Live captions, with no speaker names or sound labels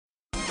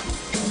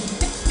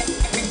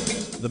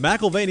The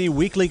McAlvany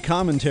Weekly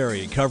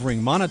Commentary,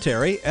 covering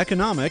monetary,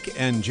 economic,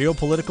 and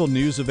geopolitical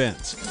news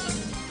events.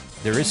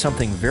 There is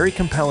something very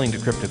compelling to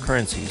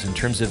cryptocurrencies in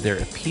terms of their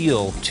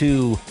appeal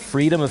to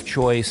freedom of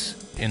choice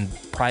and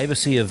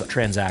privacy of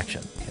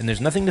transaction. And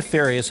there's nothing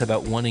nefarious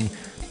about wanting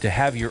to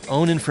have your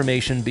own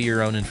information be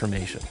your own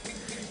information.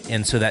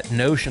 And so that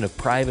notion of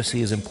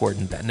privacy is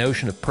important. That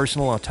notion of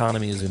personal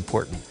autonomy is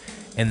important,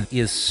 and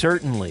is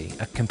certainly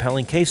a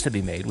compelling case to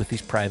be made with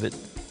these private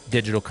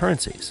digital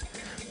currencies.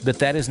 But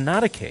that is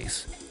not a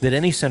case that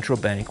any central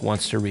bank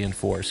wants to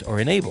reinforce or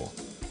enable.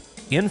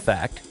 In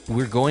fact,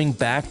 we're going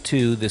back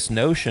to this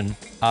notion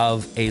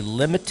of a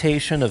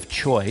limitation of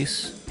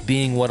choice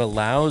being what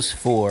allows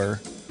for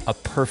a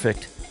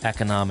perfect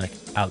economic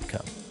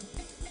outcome.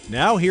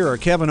 Now here are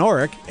Kevin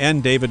Orrick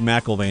and David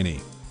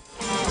McAlvany.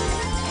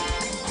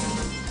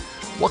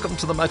 Welcome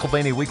to the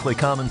McAlvany Weekly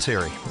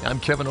Commentary.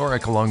 I'm Kevin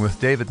Orrick along with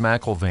David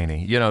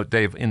McAlvany. You know,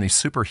 Dave, in these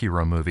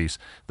superhero movies,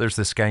 there's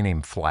this guy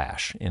named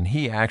Flash, and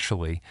he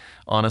actually,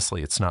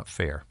 honestly, it's not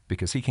fair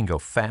because he can go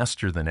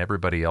faster than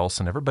everybody else,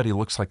 and everybody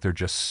looks like they're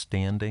just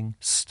standing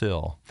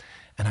still.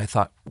 And I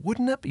thought,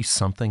 wouldn't that be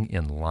something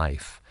in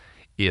life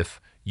if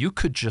you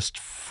could just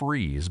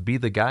freeze, be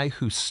the guy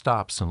who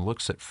stops and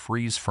looks at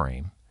freeze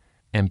frame,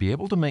 and be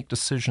able to make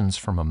decisions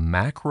from a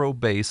macro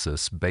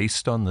basis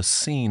based on the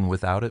scene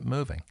without it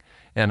moving?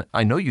 And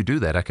I know you do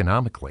that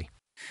economically.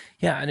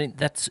 Yeah, I mean,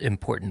 that's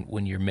important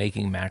when you're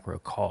making macro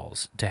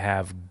calls, to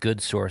have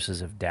good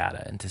sources of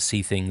data and to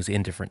see things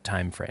in different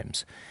time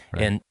frames.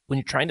 Right. And when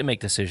you're trying to make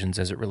decisions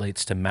as it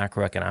relates to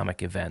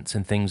macroeconomic events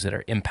and things that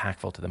are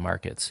impactful to the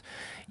markets,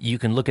 you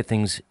can look at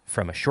things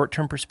from a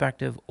short-term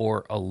perspective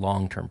or a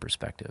long-term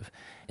perspective.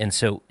 And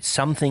so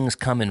some things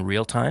come in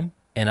real time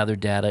and other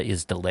data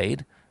is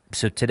delayed.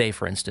 So today,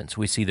 for instance,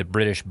 we see the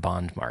British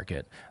bond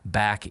market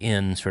back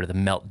in sort of the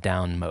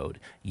meltdown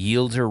mode.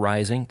 Yields are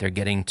rising. They're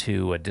getting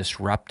to a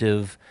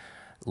disruptive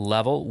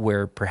level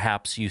where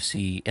perhaps you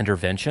see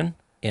intervention,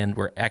 and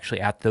we're actually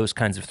at those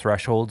kinds of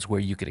thresholds where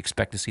you could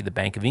expect to see the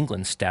Bank of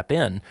England step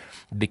in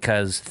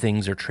because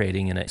things are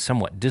trading in a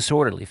somewhat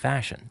disorderly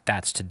fashion.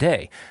 That's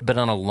today. But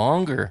on a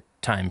longer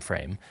time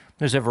frame,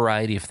 there's a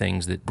variety of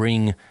things that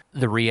bring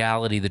the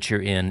reality that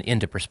you're in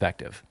into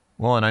perspective.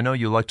 Well, and I know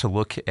you like to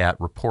look at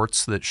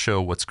reports that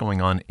show what's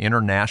going on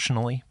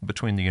internationally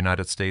between the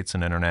United States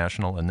and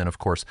international, and then, of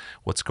course,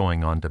 what's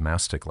going on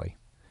domestically.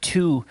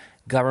 Two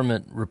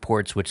government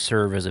reports which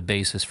serve as a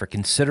basis for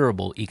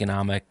considerable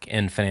economic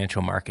and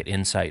financial market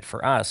insight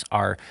for us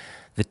are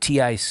the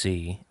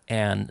TIC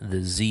and the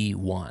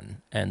Z1.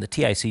 And the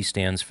TIC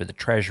stands for the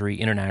Treasury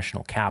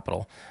International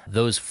Capital.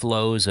 Those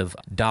flows of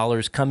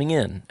dollars coming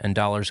in and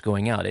dollars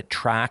going out. It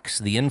tracks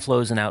the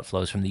inflows and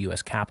outflows from the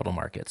U.S. capital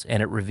markets,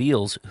 and it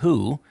reveals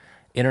who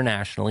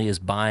internationally is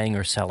buying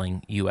or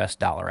selling U.S.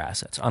 dollar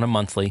assets on a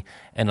monthly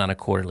and on a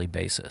quarterly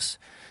basis.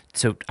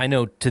 So I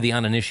know to the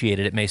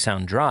uninitiated it may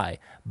sound dry,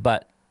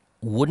 but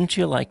wouldn't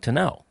you like to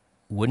know?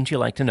 Wouldn't you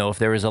like to know if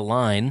there is a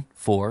line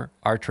for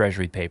our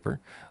Treasury paper,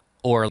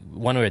 or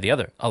one way or the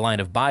other, a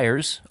line of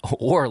buyers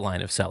or a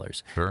line of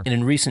sellers? Sure. And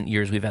in recent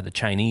years, we've had the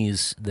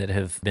Chinese that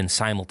have been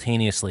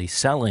simultaneously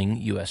selling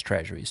U.S.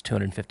 Treasuries,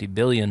 $250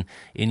 billion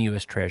in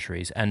U.S.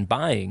 Treasuries, and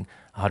buying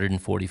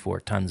 144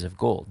 tons of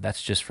gold.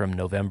 That's just from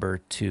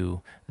November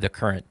to the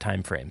current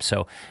time frame.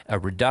 So a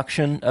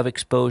reduction of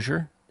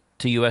exposure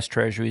to U.S.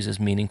 Treasuries is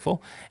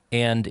meaningful,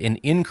 and an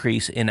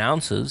increase in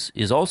ounces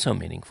is also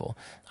meaningful.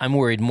 I'm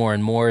worried more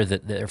and more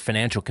that their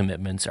financial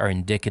commitments are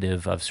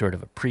indicative of sort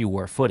of a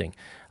pre-war footing.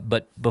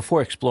 But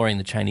before exploring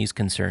the Chinese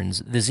concerns,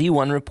 the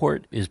Z1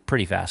 report is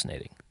pretty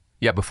fascinating.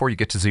 Yeah, before you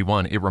get to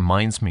Z1, it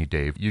reminds me,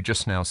 Dave, you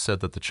just now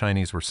said that the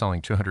Chinese were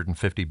selling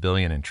 $250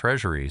 billion in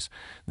treasuries.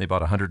 They bought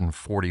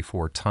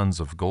 144 tons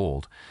of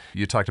gold.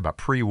 You talked about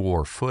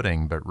pre-war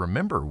footing, but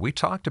remember, we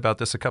talked about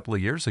this a couple of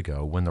years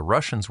ago when the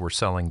Russians were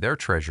selling their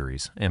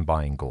treasuries and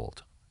buying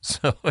gold.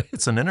 So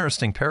it's an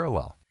interesting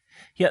parallel.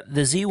 Yeah,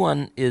 the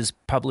Z1 is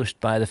published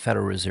by the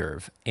Federal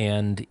Reserve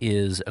and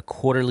is a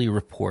quarterly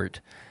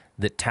report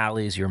that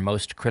tallies your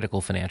most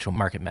critical financial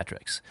market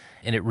metrics.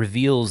 And it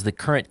reveals the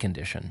current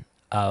condition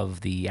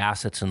of the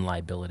assets and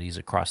liabilities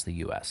across the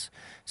U.S.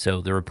 So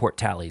the report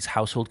tallies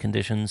household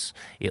conditions,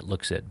 it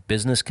looks at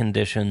business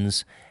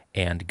conditions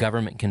and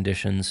government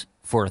conditions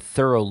for a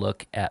thorough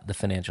look at the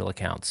financial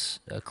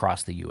accounts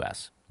across the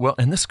U.S. Well,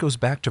 and this goes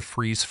back to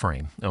freeze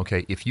frame,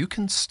 okay? If you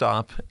can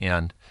stop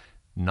and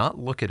not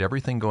look at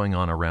everything going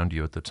on around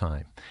you at the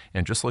time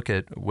and just look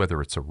at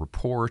whether it's a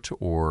report,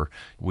 or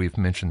we've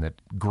mentioned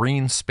that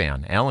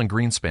Alan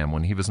Greenspan,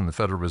 when he was in the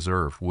Federal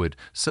Reserve, would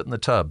sit in the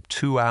tub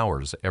 2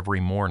 hours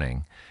every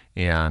morning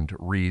and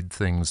read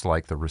things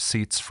like the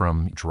receipts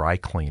from dry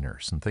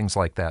cleaners and things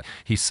like that.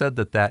 He said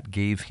that that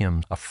gave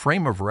him a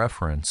frame of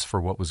reference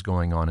for what was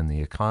going on in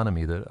the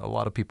economy that a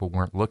lot of people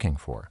weren't looking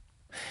for.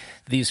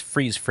 These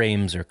freeze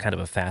frames are kind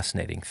of a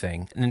fascinating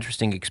thing, an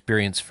interesting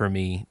experience for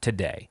me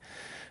today.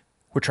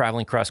 We're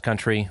traveling cross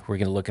country. We're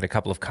going to look at a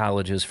couple of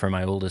colleges for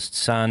my oldest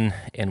son,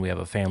 and we have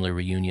a family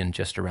reunion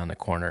just around the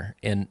corner.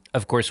 And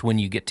of course, when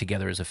you get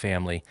together as a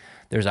family,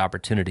 there's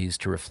opportunities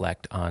to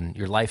reflect on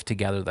your life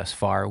together thus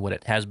far, what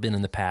it has been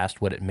in the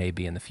past, what it may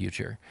be in the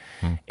future.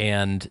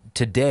 And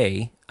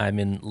today, I'm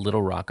in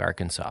Little Rock,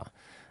 Arkansas.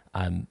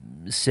 I'm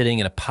sitting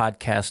in a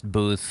podcast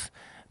booth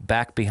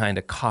back behind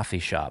a coffee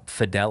shop,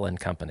 Fidel and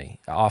Company,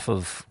 off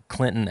of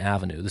Clinton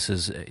Avenue. This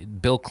is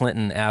Bill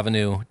Clinton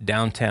Avenue,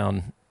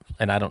 downtown.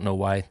 And I don't know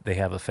why they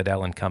have a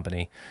Fidel and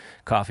Company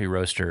coffee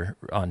roaster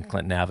on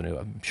Clinton Avenue.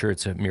 I'm sure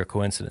it's a mere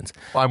coincidence.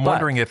 Well, I'm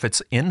wondering if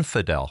it's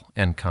Infidel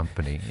and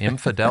Company,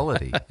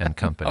 Infidelity and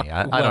Company.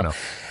 I don't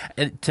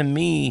know. To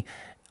me,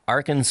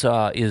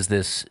 Arkansas is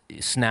this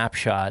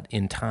snapshot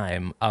in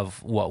time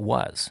of what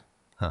was.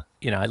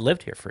 I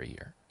lived here for a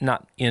year,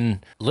 not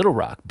in Little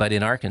Rock, but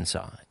in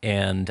Arkansas.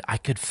 And I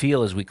could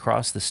feel as we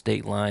crossed the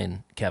state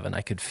line, Kevin,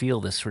 I could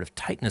feel this sort of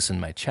tightness in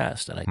my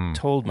chest. And I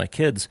told my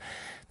kids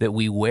that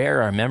we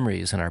wear our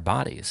memories in our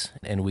bodies,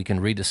 and we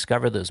can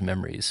rediscover those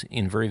memories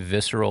in very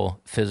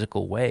visceral,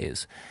 physical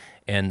ways.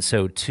 And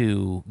so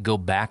to go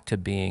back to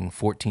being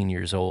 14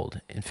 years old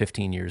and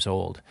 15 years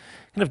old,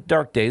 kind of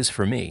dark days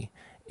for me.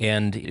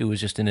 And it was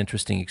just an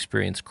interesting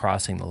experience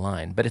crossing the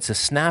line. But it's a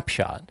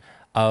snapshot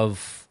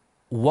of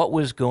what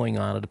was going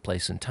on at a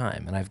place in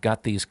time. And I've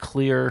got these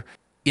clear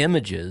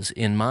images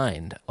in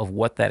mind of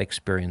what that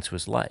experience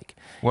was like.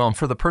 Well, and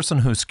for the person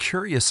who's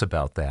curious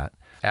about that,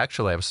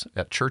 actually, I was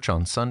at church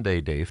on Sunday,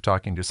 Dave,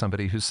 talking to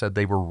somebody who said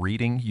they were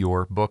reading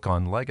your book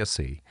on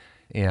legacy.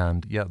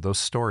 And yeah, those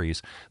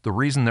stories, the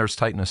reason there's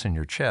tightness in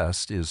your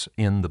chest is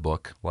in the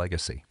book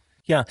Legacy.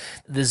 Yeah,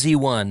 the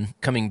Z1,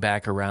 coming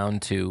back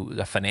around to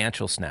a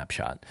financial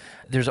snapshot,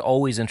 there's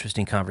always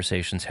interesting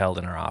conversations held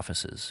in our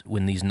offices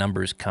when these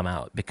numbers come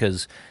out,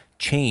 because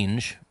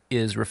change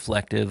is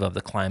reflective of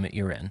the climate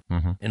you're in.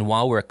 And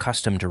while we're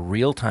accustomed to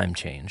real-time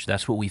change,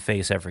 that's what we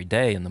face every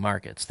day in the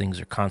markets. Things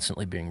are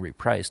constantly being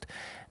repriced.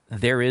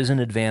 There is an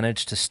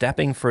advantage to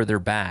stepping further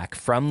back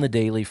from the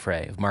daily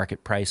fray of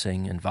market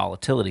pricing and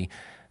volatility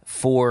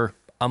for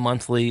a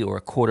monthly or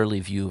a quarterly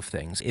view of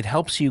things. It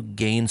helps you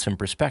gain some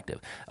perspective.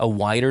 A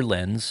wider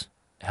lens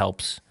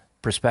helps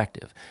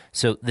perspective.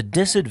 So the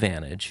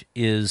disadvantage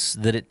is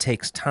that it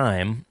takes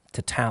time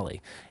to tally,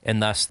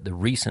 and thus the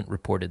recent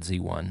reported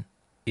Z1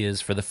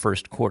 is for the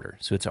first quarter.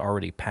 So it's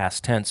already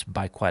past tense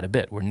by quite a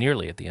bit. We're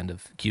nearly at the end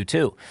of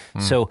Q2.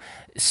 So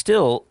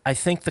still, I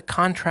think the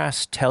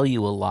contrasts tell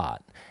you a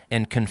lot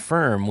and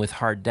confirm with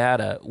hard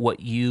data what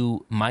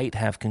you might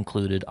have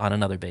concluded on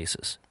another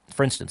basis.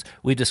 For instance,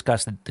 we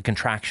discussed the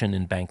contraction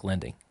in bank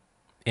lending,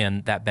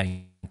 and that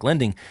bank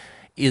lending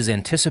is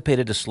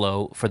anticipated to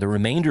slow for the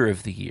remainder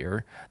of the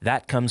year.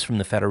 That comes from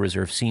the Federal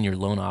Reserve Senior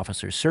Loan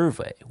Officer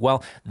Survey.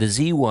 Well, the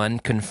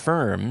Z1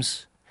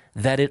 confirms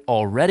that it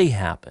already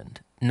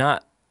happened,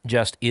 not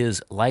just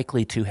is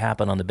likely to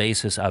happen on the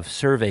basis of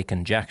survey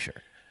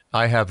conjecture.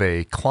 I have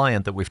a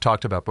client that we've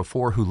talked about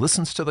before who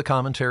listens to the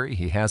commentary.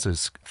 He has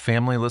his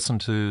family listen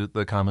to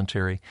the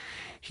commentary.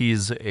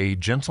 He's a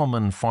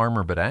gentleman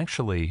farmer, but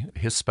actually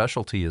his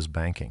specialty is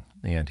banking.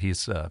 And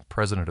he's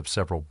president of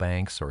several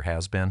banks, or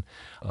has been,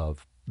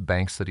 of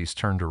banks that he's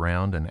turned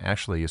around, and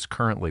actually is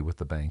currently with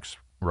the banks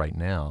right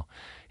now.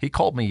 He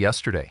called me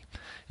yesterday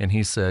and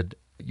he said,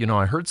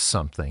 I heard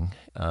something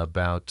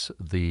about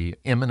the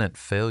imminent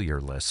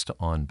failure list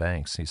on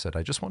banks. He said,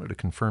 I just wanted to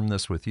confirm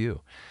this with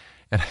you.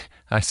 And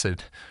I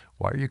said,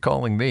 why are you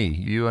calling me?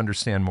 You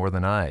understand more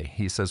than I.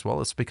 He says,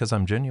 well, it's because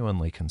I'm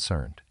genuinely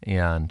concerned.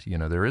 And,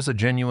 there is a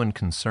genuine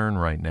concern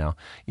right now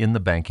in the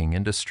banking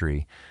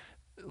industry.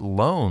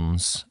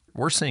 Loans,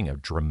 we're seeing a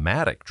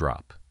dramatic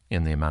drop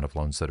in the amount of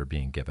loans that are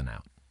being given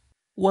out.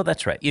 Well,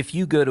 that's right. If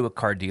you go to a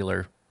car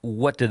dealer,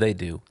 what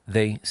do?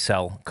 They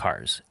sell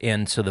cars.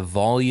 And so the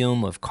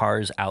volume of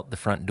cars out the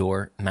front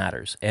door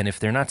matters. And if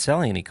they're not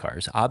selling any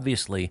cars,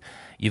 obviously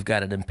you've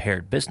got an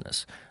impaired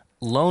business.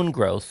 Loan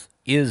growth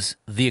is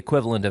the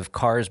equivalent of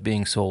cars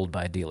being sold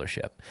by a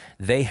dealership.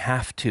 They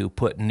have to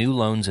put new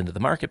loans into the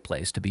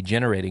marketplace to be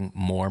generating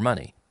more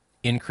money,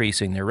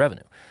 increasing their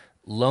revenue.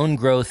 Loan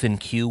growth in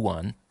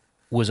Q1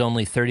 was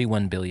only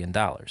 $31 billion.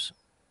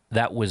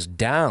 That was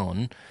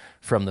down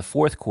from the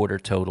fourth quarter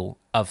total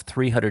of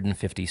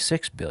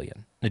 $356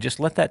 billion. Now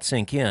just let that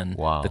sink in.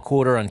 Wow. The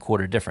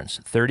quarter-on-quarter difference,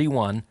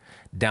 31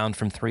 down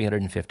from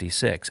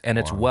 356, and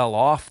it's well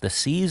off the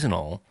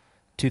seasonal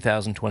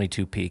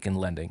 2022 peak in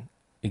lending,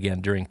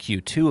 again, during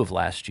Q2 of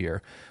last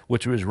year,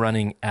 which was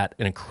running at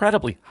an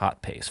incredibly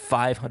hot pace,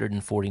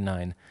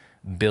 $549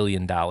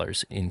 billion in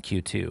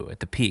Q2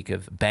 at the peak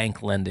of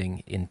bank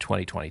lending in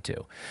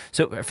 2022.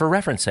 So for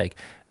reference sake,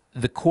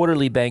 the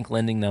quarterly bank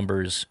lending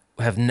numbers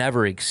have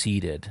never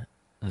exceeded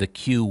the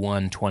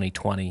Q1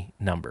 2020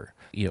 number.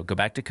 Go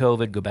back to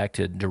COVID, go back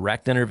to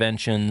direct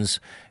interventions,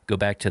 go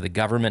back to the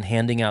government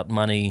handing out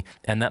money,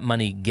 and that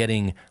money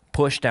getting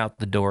pushed out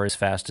the door as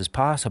fast as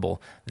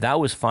possible. That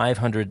was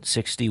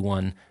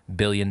 $561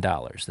 billion.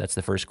 That's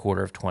the first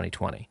quarter of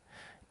 2020.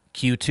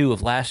 Q2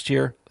 of last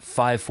year,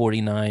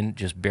 $549,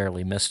 just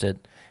barely missed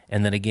it.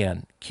 And then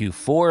again,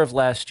 Q4 of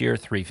last year,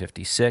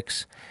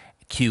 356.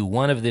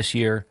 Q1 of this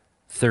year,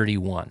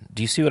 31.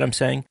 Do you see what I'm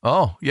saying?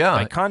 Oh, yeah.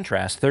 By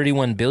contrast,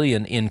 31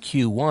 billion in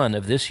Q1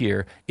 of this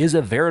year is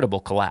a veritable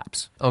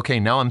collapse. Okay,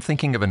 now I'm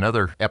thinking of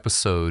another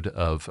episode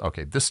of,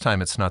 this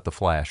time it's not The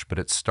Flash, but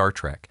it's Star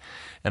Trek.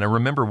 And I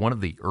remember one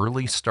of the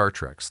early Star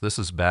Treks. This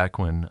is back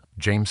when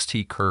James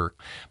T. Kirk,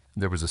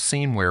 there was a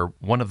scene where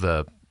one of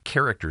the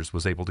characters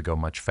was able to go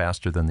much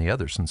faster than the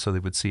others. And so they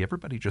would see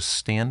everybody just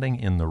standing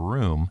in the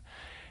room,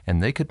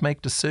 and they could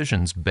make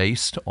decisions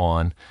based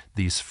on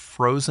these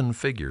frozen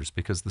figures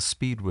because the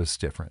speed was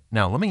different.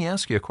 Now, let me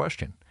ask you a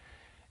question.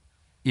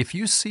 If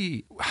you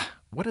see,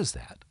 what is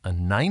that, a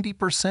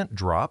 90%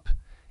 drop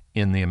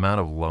in the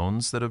amount of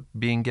loans that are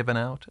being given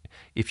out?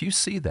 If you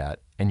see that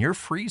and you're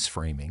freeze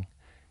framing,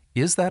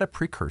 is that a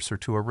precursor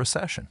to a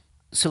recession?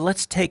 So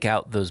let's take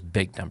out those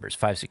big numbers,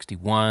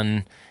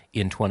 561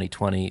 in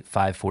 2020,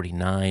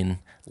 549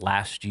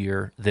 last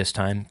year, this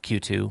time,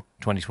 Q2,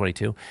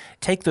 2022.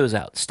 Take those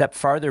out. Step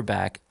farther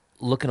back,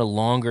 look at a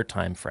longer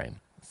time frame.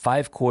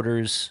 5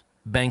 quarters,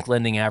 bank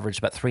lending averaged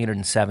about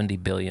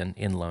 $370 billion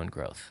in loan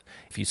growth.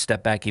 If you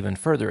step back even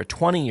further, a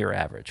 20-year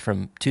average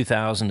from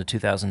 2000 to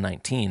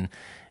 2019,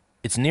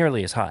 it's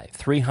nearly as high,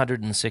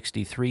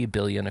 $363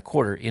 billion a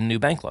quarter in new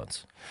bank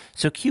loans.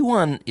 So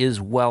Q1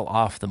 is well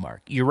off the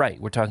mark. You're right,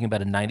 we're talking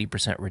about a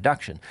 90%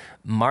 reduction.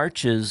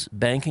 March's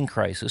banking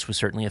crisis was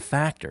certainly a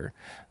factor,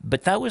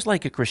 but that was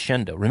like a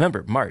crescendo.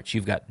 Remember, March,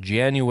 you've got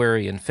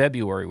January and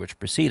February, which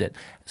precede it.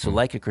 So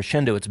like a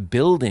crescendo, it's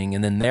building,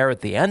 and then there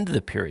at the end of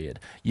the period,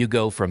 you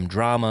go from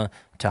drama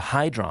to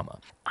high drama.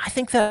 I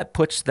think that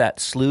puts that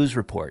SLOOS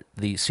report,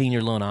 the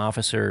Senior Loan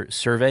Officer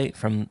Survey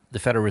from the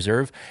Federal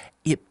Reserve,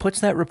 it puts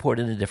that report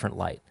in a different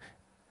light.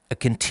 A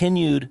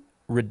continued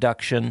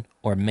reduction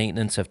or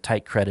maintenance of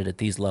tight credit at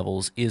these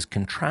levels is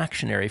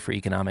contractionary for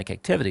economic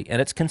activity, and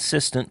it's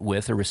consistent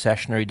with a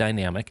recessionary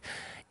dynamic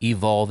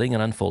evolving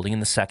and unfolding in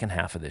the second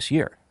half of this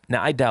year.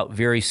 Now, I doubt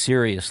very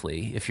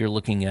seriously, if you're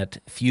looking at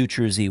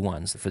future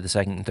Z1s for the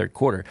second and third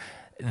quarter,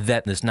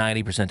 that this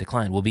 90%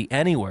 decline will be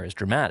anywhere as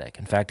dramatic.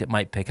 In fact, it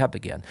might pick up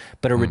again.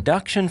 But a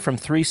reduction from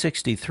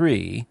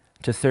 363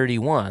 to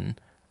 31,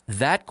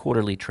 that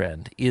quarterly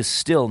trend is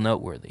still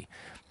noteworthy.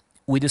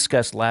 We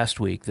discussed last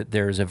week that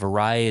there is a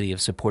variety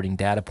of supporting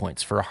data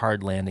points for a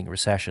hard landing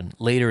recession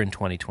later in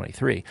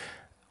 2023,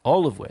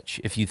 all of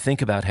which, if you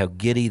think about how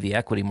giddy the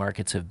equity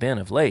markets have been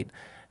of late,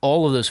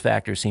 all of those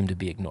factors seem to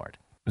be ignored.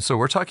 So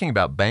we're talking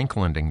about bank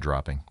lending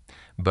dropping,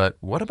 but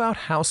what about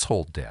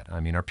household debt? I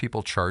mean, are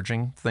people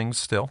charging things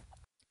still?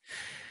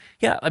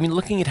 Yeah, I mean,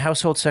 looking at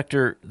household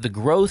sector, the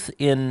growth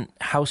in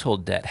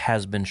household debt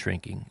has been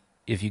shrinking.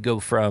 If you go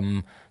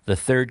from the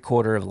third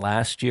quarter of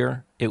last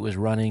year, it was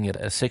running at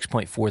a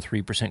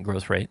 6.43%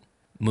 growth rate.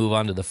 Move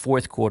on to the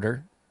fourth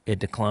quarter, it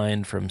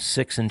declined from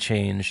 6 and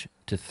change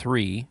to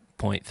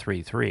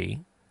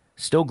 3.33,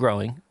 still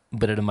growing,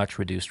 but at a much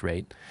reduced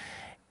rate.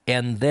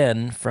 And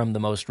then from the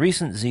most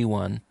recent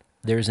Z1,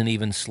 there's an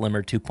even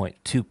slimmer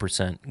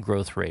 2.2%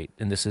 growth rate,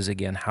 and this is,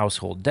 again,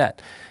 household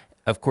debt.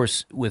 Of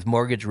course, with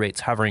mortgage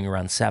rates hovering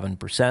around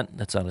 7%,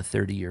 that's on a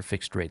 30-year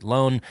fixed-rate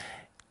loan,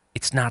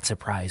 it's not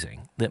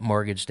surprising that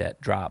mortgage debt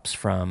drops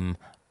from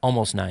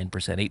almost 9%,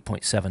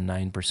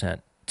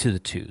 8.79% to the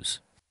 2s.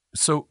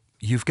 So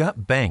you've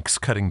got banks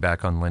cutting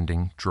back on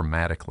lending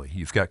dramatically.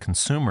 You've got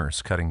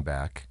consumers cutting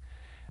back,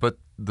 but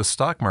the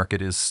stock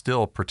market is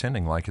still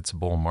pretending like it's a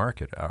bull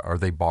market. Are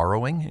they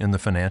borrowing in the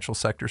financial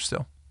sector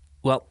still?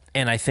 Well,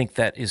 and I think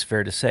that is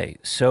fair to say.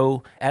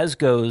 So as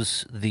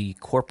goes the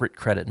corporate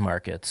credit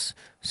markets,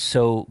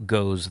 so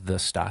goes the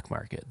stock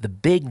market. The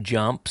big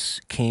jumps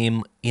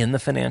came in the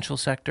financial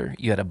sector.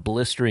 You had a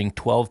blistering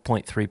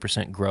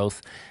 12.3%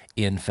 growth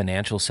in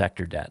financial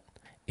sector debt.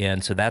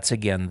 And so that's,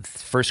 again,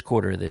 first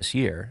quarter of this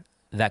year.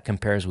 That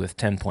compares with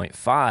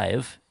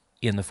 10.5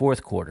 in the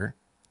fourth quarter.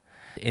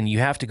 And you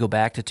have to go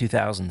back to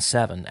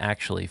 2007,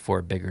 actually, for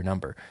a bigger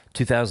number.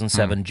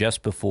 2007,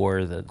 just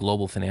before the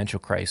global financial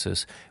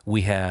crisis,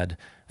 we had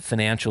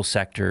financial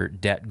sector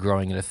debt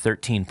growing at a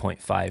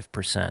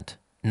 13.5%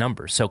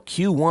 number. So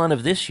Q1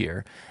 of this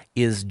year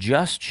is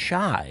just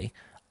shy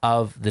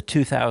of the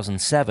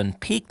 2007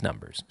 peak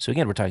numbers. So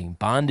again, we're talking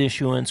bond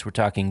issuance, we're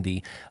talking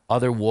the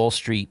other Wall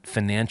Street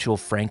financial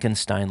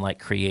Frankenstein-like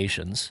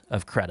creations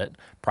of credit,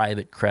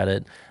 private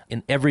credit,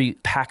 in every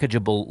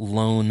packageable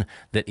loan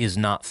that is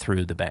not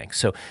through the bank.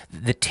 So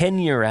the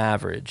 10-year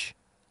average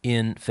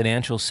in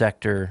financial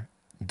sector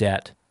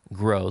debt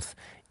growth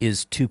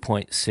is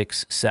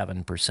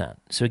 2.67%.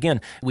 So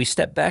again, we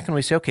step back and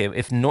we say, okay,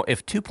 if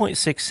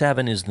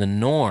 2.67 is the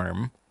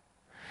norm,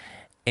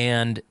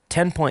 and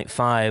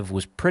 10.5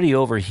 was pretty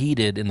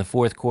overheated in the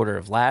fourth quarter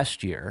of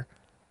last year,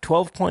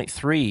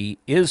 12.3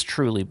 is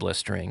truly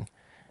blistering.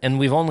 And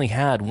we've only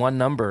had one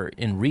number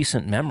in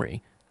recent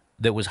memory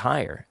that was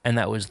higher, and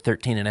that was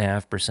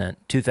 13.5%,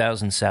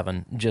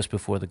 2007, just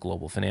before the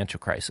global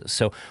financial crisis.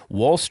 So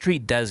Wall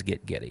Street does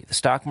get giddy. The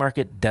stock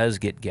market does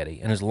get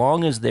giddy. And as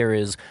long as there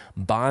is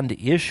bond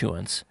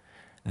issuance,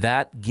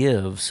 that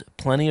gives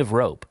plenty of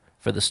rope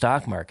for the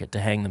stock market to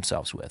hang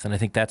themselves with. And I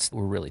think that's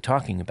what we're really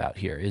talking about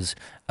here, is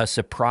a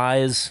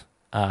surprise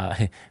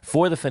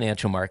for the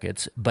financial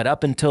markets. But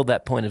up until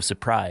that point of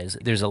surprise,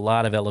 there's a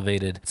lot of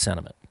elevated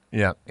sentiment.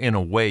 Yeah, in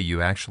a way,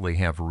 you actually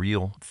have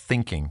real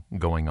thinking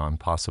going on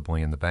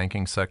possibly in the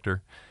banking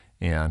sector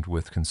and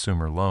with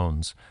consumer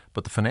loans.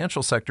 But the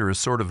financial sector is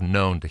sort of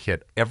known to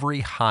hit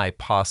every high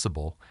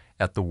possible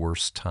at the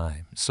worst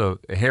time. So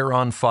hair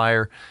on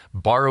fire,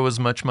 borrow as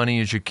much money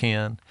as you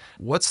can.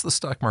 What's the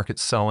stock market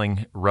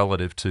selling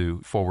relative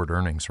to forward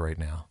earnings right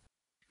now?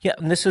 Yeah,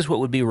 and this is what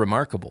would be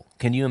remarkable.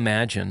 Can you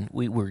imagine,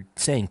 we were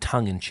saying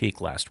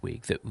tongue-in-cheek last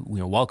week that,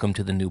 welcome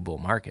to the new bull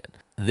market.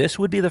 This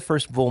would be the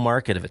first bull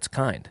market of its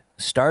kind,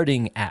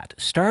 starting at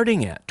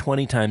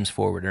 20 times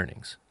forward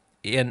earnings.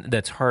 And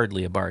that's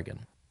hardly a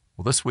bargain.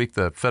 Well, this week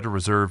the Federal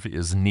Reserve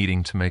is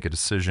needing to make a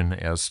decision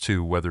as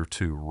to whether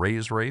to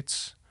raise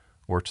rates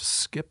or to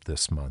skip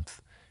this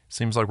month.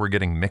 Seems like we're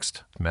getting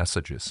mixed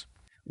messages.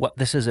 Well,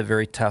 this is a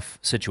very tough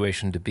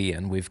situation to be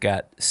in. We've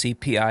got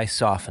CPI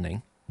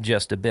softening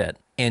just a bit,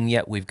 and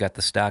yet we've got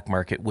the stock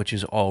market, which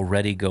is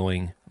already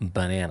going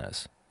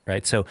bananas,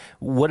 right? So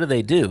what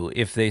do?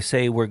 If they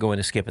say we're going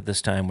to skip it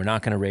this time, we're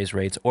not going to raise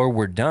rates, or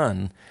we're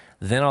done,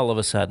 then all of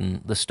a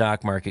sudden the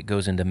stock market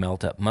goes into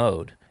melt-up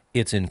mode.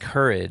 It's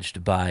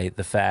encouraged by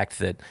the fact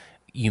that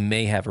you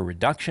may have a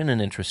reduction in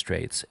interest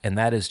rates, and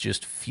that is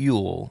just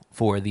fuel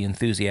for the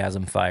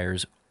enthusiasm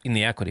fires in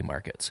the equity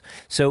markets.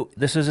 So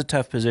this is a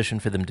tough position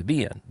for them to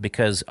be in,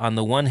 because on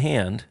the one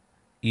hand,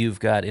 you've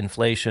got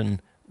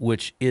inflation,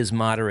 which is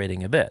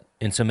moderating a bit,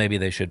 and so maybe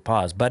they should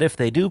pause. But if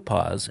they do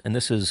pause, and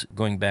this is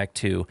going back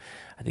to,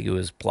 I think it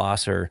was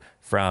Plosser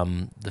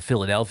from the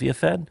Philadelphia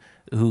Fed,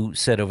 who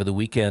said over the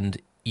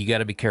weekend, you got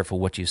to be careful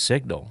what you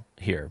signal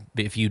here.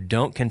 If you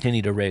don't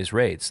continue to raise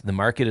rates, the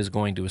market is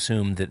going to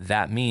assume that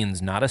that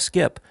means not a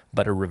skip,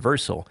 but a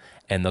reversal,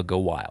 and they'll go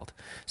wild.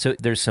 So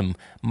there's some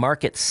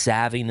market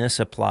savviness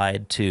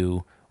applied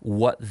to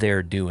what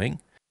they're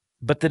doing,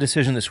 but the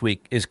decision this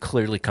week is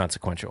clearly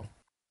consequential.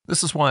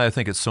 This is why I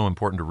think it's so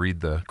important to read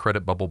the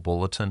Credit Bubble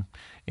Bulletin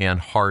and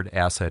Hard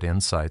Asset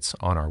Insights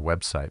on our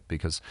website,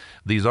 because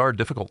these are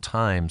difficult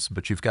times,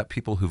 but you've got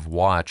people who've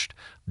watched.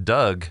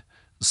 Doug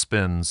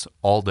spends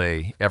all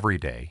day, every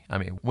day. I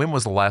mean, when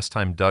was the last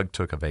time Doug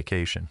took a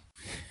vacation?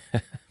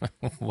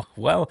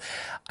 Well,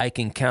 I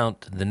can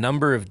count the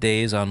number of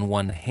days on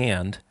one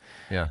hand,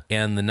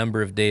 and the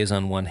number of days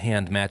on one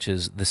hand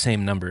matches the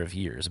same number of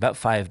years, about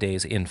 5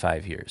 days in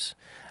 5 years.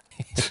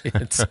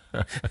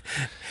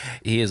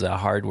 He is a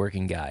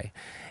hardworking guy.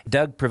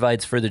 Doug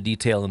provides further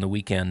detail in the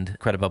weekend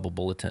Credit Bubble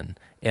Bulletin,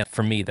 and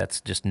for me,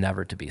 that's just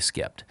never to be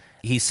skipped.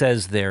 He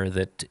says there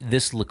that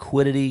this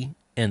liquidity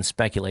and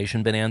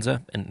speculation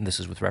bonanza, and this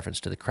is with reference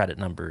to the credit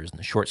numbers and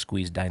the short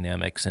squeeze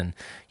dynamics and,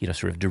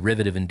 sort of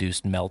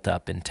derivative-induced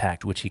melt-up in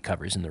tech, which he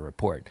covers in the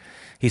report.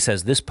 He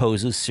says this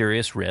poses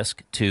serious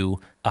risk to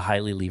a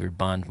highly levered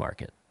bond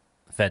market,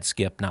 Fed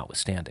skip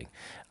notwithstanding.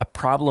 A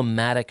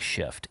problematic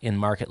shift in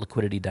market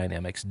liquidity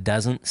dynamics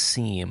doesn't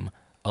seem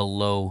a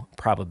low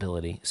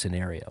probability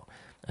scenario.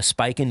 A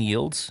spike in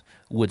yields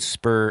would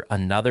spur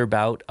another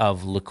bout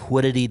of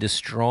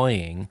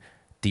liquidity-destroying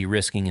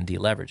de-risking and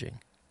deleveraging.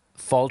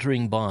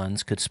 Faltering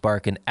bonds could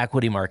spark an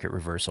equity market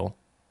reversal,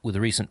 with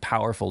recent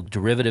powerful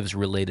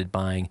derivatives-related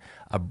buying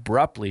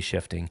abruptly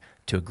shifting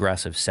to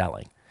aggressive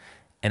selling.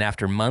 And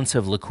after months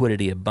of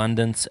liquidity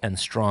abundance and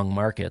strong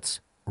markets,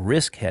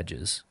 risk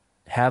hedges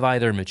have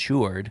either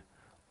matured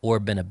or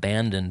been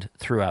abandoned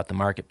throughout the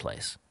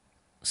marketplace.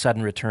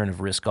 Sudden return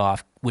of risk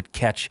off would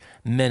catch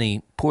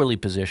many poorly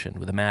positioned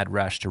with a mad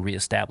rush to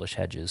reestablish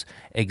hedges,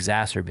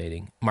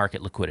 exacerbating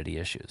market liquidity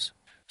issues.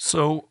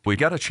 So we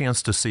got a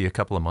chance to see a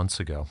couple of months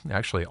ago,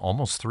 actually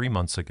almost 3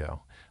 months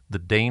ago, the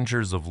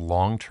dangers of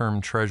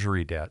long-term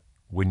Treasury debt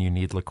when you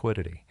need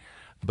liquidity.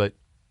 But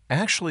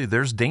actually,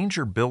 there's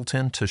danger built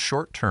into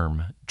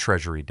short-term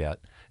Treasury debt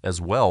as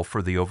well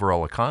for the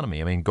overall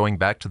economy. I mean, going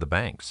back to the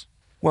banks.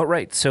 Well,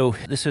 right. So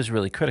this is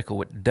really critical.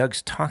 What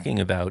Doug's talking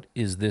about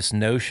is this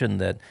notion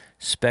that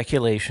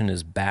speculation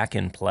is back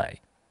in play,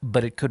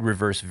 but it could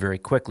reverse very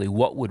quickly.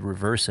 What would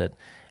reverse it?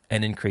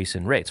 An increase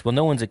in rates. Well,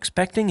 no one's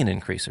expecting an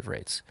increase of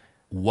rates.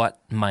 What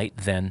might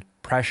then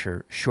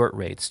pressure short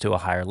rates to a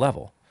higher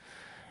level?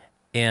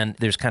 And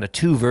there's kind of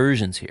two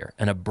versions here.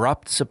 An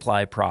abrupt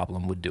supply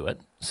problem would do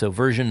it. So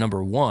version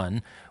number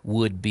one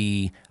would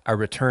be a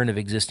return of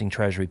existing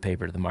Treasury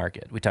paper to the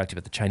market. We talked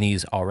about the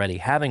Chinese already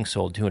having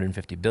sold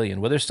 $250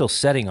 billion. Well, they're still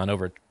sitting on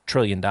over $1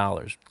 trillion,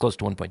 close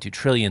to $1.2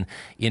 trillion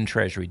in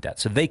Treasury debt.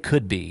 So they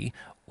could be,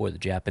 or the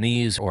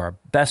Japanese or our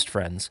best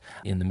friends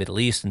in the Middle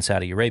East and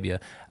Saudi Arabia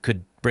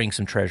could bring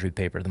some Treasury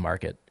paper to the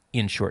market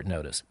in short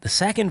notice. The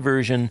second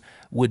version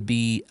would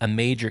be a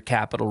major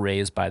capital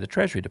raise by the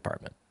Treasury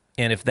Department.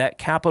 And if that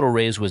capital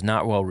raise was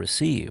not well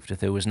received, if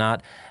there was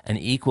not an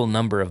equal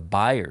number of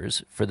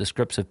buyers for the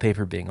scrips of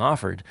paper being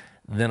offered,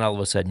 then all of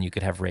a sudden you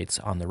could have rates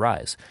on the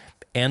rise.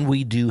 And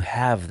we do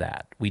have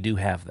that.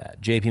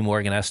 JP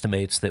Morgan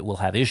estimates that we'll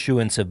have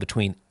issuance of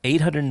between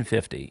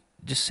 850,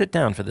 just sit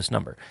down for this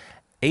number,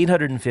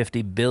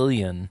 $850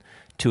 billion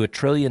to $1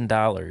 trillion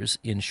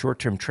in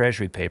short-term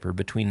Treasury paper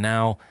between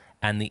now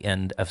and the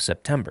end of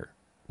September.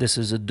 This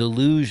is a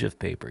deluge of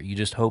paper. You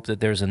just hope that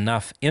there's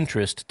enough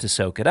interest to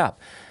soak it up.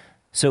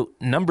 So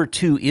number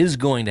two is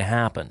going to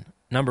happen.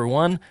 Number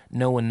one,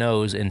 no one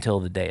knows until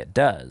the day it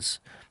does.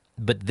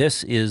 But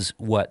this is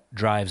what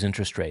drives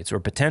interest rates, or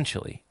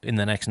potentially in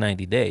the next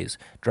 90 days,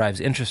 drives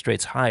interest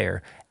rates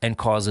higher and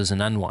causes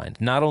an unwind,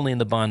 not only in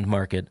the bond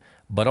market,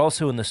 but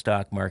also in the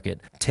stock market.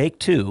 Take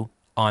two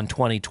on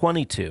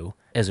 2022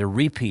 as a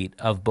repeat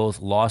of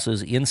both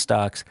losses in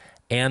stocks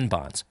and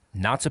bonds.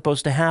 Not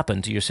supposed to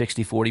happen to your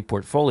 60-40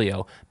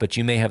 portfolio, but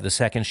you may have the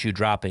second shoe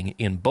dropping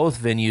in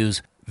both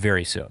venues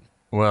very soon.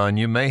 Well, and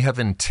you may have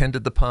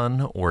intended the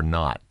pun or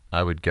not.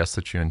 I would guess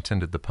that you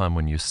intended the pun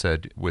when you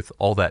said with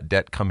all that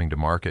debt coming to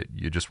market,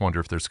 you just wonder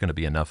if there's going to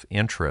be enough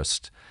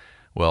interest.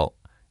 Well,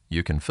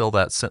 you can fill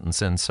that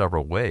sentence in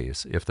several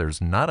ways. If there's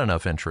not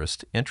enough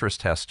interest,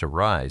 interest has to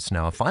rise.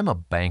 Now, if I'm a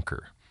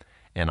banker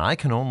and I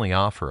can only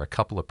offer a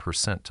couple of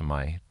percent to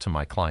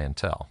my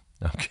clientele,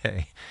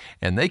 okay,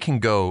 and they can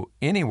go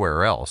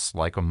anywhere else,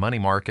 like a money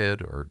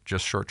market or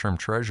just short-term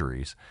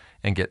treasuries,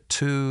 and get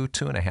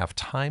 2.5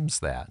 times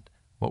that,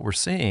 what we're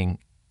seeing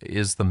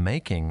is the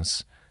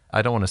makings.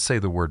 I don't want to say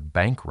the word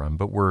bank run,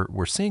 but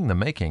we're seeing the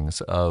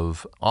makings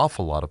of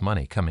awful lot of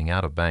money coming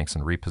out of banks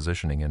and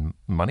repositioning in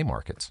money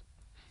markets.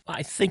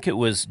 I think it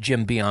was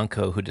Jim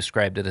Bianco who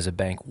described it as a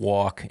bank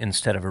walk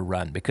instead of a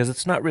run, because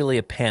it's not really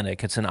a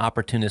panic. It's an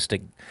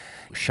opportunistic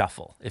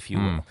shuffle, if you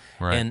will.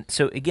 Right. And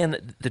so,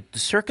 again, the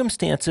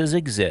circumstances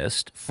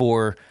exist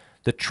for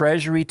the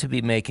Treasury to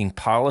be making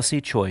policy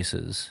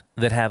choices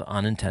that have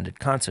unintended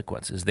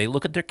consequences. They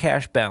look at their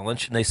cash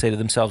balance and they say to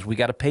themselves, we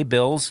got to pay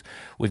bills,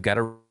 we've got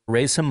to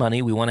raise some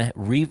money, we want to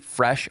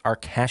refresh our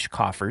cash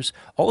coffers.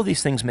 All of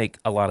these things make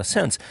a lot of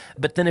sense.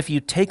 But then if you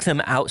take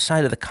them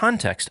outside of the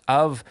context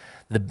of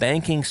the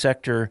banking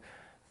sector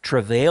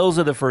travails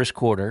of the first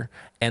quarter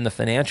and the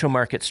financial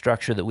market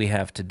structure that we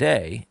have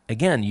today,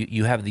 again,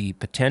 you have the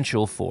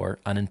potential for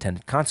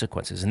unintended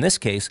consequences. In this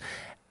case,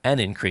 an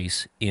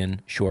increase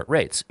in short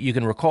rates. You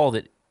can recall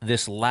that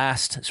this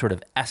last sort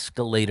of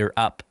escalator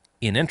up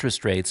in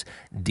interest rates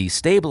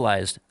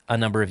destabilized a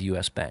number of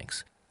U.S.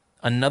 banks.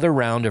 Another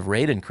round of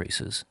rate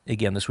increases,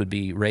 again, this would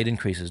be rate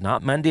increases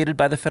not mandated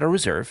by the Federal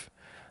Reserve,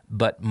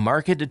 but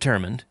market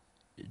determined,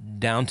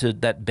 down to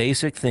that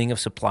basic thing of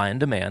supply and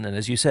demand. And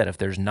as you said, if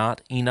there's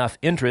not enough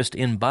interest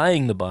in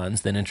buying the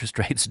bonds, then interest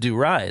rates do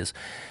rise.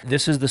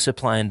 This is the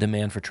supply and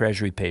demand for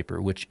Treasury paper,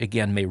 which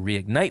again may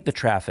reignite the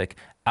traffic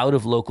out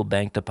of local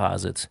bank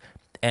deposits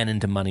and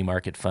into money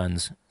market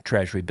funds,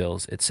 Treasury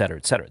bills, et cetera,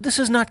 et cetera. This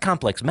is not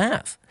complex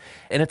math,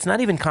 and it's not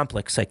even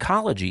complex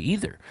psychology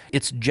either.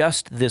 It's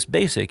just this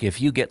basic.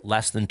 If you get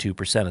less than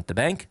 2% at the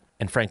bank,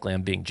 and frankly,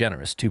 I'm being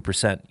generous,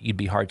 2%, you'd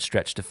be hard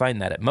stretched to find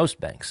that at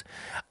most banks.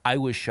 I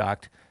was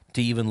shocked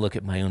to even look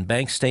at my own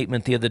bank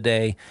statement the other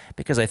day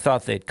because I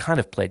thought they'd kind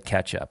of played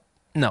catch up.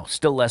 No,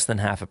 still less than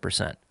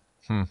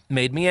 0.5%.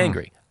 Made me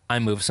angry. I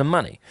moved some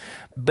money.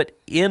 But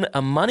in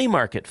a money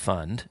market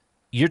fund,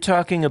 you're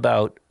talking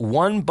about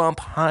one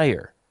bump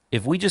higher.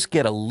 If we just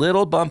get a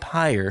little bump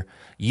higher,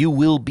 you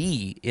will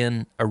be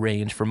in a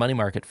range for money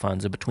market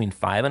funds of between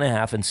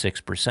 5.5% and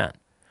 6%.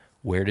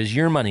 Where does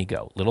your money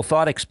go? Little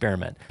thought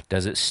experiment.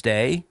 Does it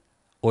stay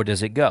or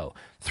does it go?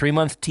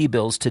 3-month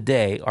T-bills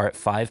today are at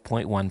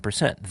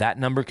 5.1%. That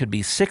number could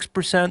be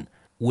 6%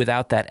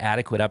 without that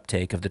adequate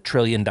uptake of the $1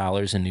 trillion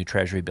in new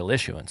Treasury bill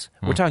issuance.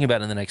 We're talking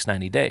about in the next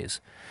 90 days.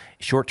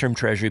 Short-term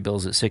Treasury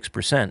bills at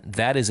 6%,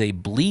 that is a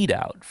bleed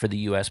out for the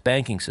U.S.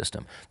 banking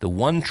system. The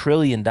 $1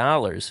 trillion,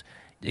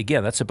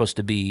 again, that's supposed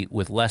to be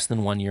with less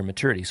than 1 year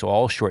maturity, so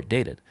all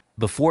short-dated.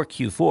 Before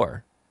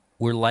Q4,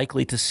 we're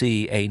likely to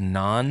see a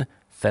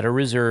non-Federal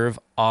Reserve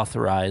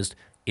authorized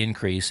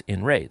increase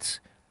in rates,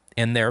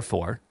 and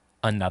therefore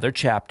another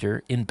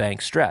chapter in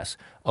bank stress,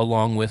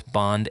 along with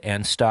bond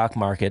and stock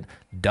market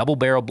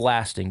double-barrel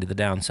blasting to the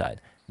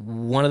downside.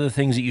 One of the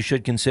things that you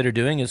should consider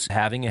doing is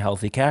having a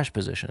healthy cash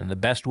position. And the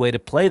best way to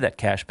play that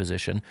cash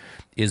position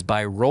is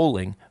by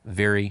rolling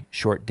very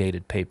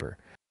short-dated paper.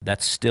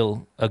 That's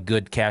still a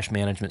good cash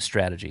management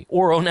strategy.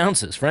 Or own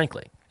ounces,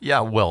 frankly. Yeah,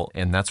 well,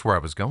 and that's where I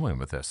was going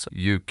with this.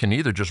 You can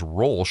either just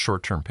roll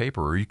short-term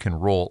paper or you can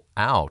roll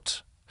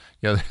out.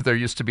 You know, there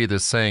used to be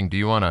this saying, do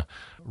you want to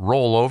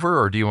roll over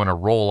or do you want to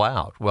roll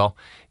out? Well,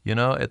 you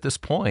know, at this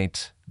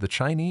point, the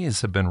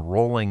Chinese have been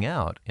rolling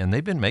out, and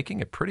they've been making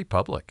it pretty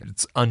public.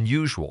 It's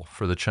unusual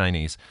for the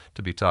Chinese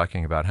to be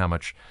talking about how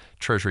much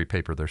Treasury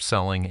paper they're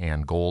selling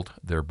and gold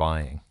they're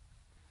buying.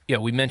 Yeah,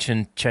 we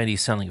mentioned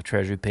Chinese selling of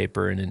Treasury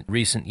paper, and in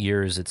recent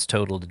years, it's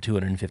totaled to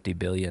 $250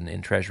 billion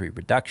in Treasury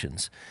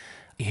reductions.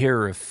 Here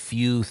are a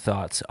few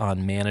thoughts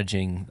on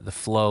managing the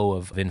flow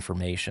of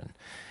information.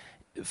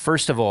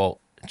 First of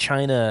all,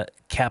 China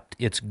kept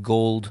its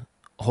gold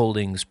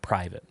holdings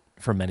private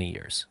for many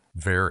years.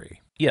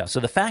 Very. Yeah, so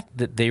the fact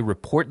that they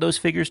report those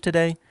figures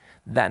today,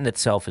 that in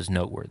itself is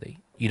noteworthy.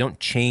 You don't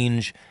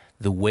change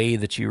the way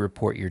that you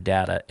report your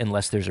data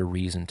unless there's a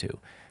reason to.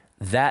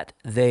 That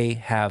they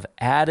have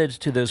added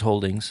to those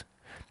holdings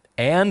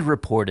and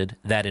reported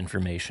that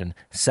information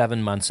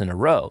 7 months in a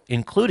row,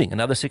 including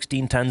another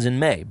 16 tons in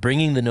May,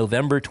 bringing the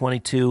November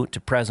 22 to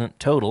present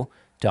total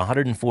to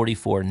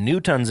 144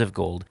 new tons of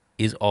gold,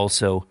 is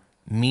also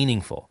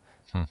meaningful.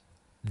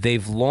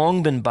 They've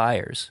long been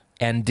buyers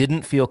and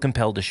didn't feel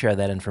compelled to share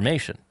that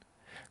information.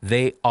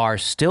 They are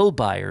still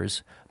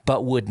buyers,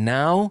 but would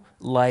now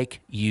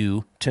like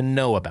you to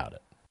know about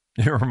it.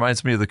 It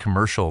reminds me of the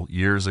commercial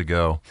years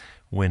ago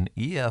when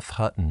E.F.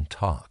 Hutton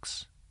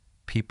talks.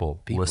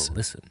 People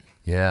listen.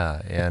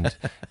 Yeah, and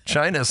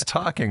China's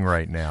talking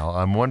right now.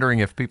 I'm wondering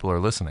if people are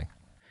listening.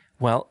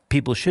 Well,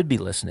 people should be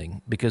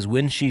listening because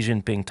when Xi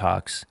Jinping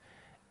talks,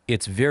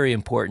 it's very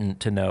important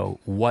to know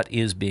what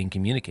is being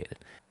communicated.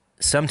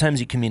 Sometimes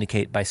you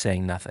communicate by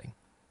saying nothing.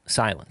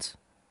 Silence.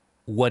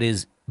 What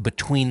is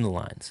between the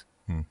lines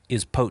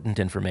is potent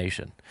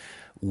information.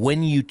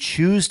 When you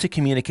choose to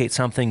communicate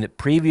something that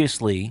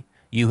previously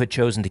you had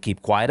chosen to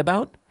keep quiet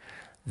about,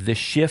 the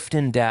shift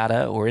in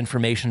data or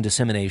information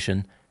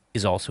dissemination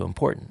is also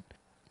important.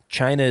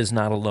 China is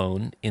not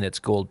alone in its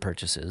gold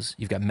purchases.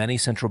 You've got many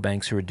central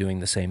banks who are doing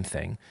the same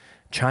thing.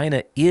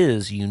 China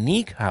is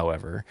unique,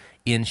 however,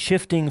 in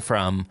shifting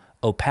from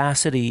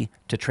opacity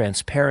to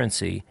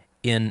transparency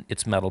in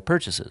its metal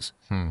purchases.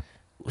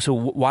 So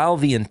while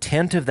the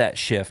intent of that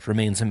shift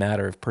remains a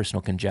matter of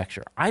personal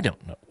conjecture, I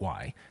don't know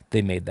why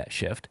they made that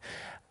shift.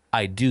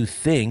 I do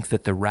think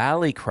that the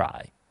rally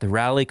cry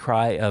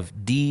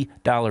of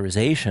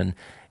de-dollarization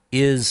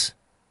is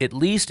at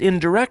least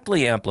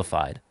indirectly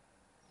amplified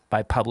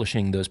by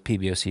publishing those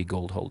PBOC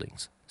gold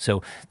holdings.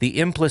 So the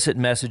implicit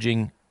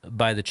messaging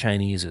by the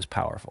Chinese is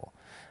powerful.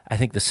 I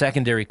think the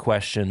secondary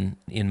question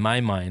in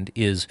my mind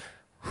is,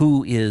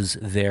 who is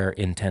their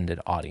intended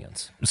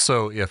audience?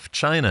 So if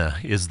China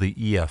is the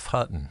E.F.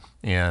 Hutton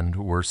and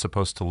we're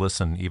supposed to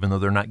listen, even though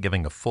they're not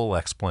giving a full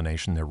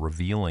explanation, they're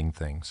revealing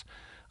things,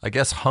 I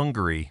guess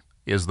Hungary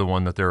is the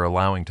one that they're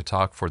allowing to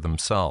talk for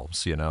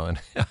themselves, and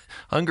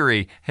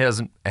Hungary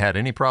hasn't had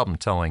any problem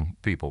telling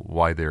people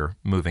why they're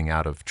moving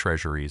out of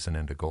treasuries and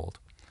into gold.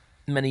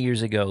 Many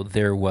years ago,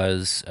 there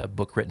was a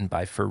book written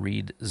by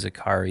Fareed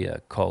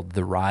Zakaria called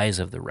The Rise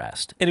of the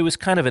Rest. And it was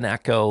kind of an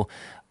echo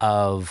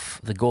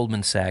of the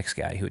Goldman Sachs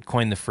guy who had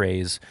coined the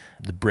phrase,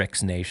 the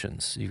BRICS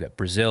nations. You've got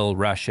Brazil,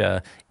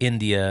 Russia,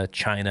 India,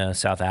 China,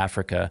 South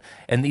Africa.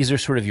 And these are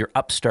sort of your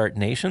upstart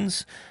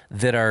nations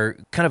that are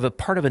kind of a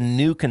part of a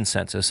new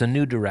consensus, a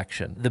new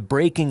direction. The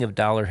breaking of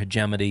dollar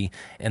hegemony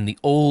and the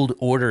old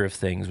order of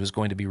things was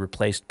going to be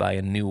replaced by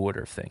a new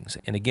order of things.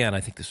 And again, I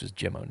think this was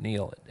Jim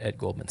O'Neill at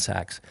Goldman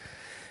Sachs.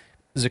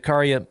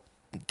 Zakaria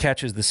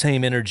catches the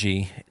same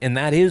energy, and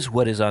that is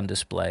what is on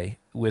display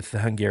with the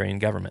Hungarian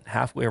government.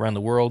 Halfway around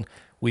the world,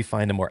 we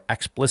find a more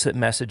explicit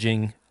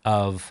messaging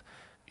of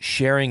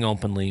sharing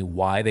openly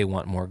why they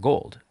want more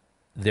gold.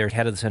 Their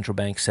head of the central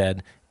bank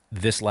said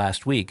this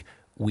last week,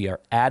 we are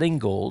adding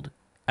gold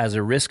as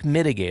a risk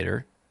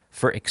mitigator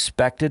for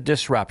expected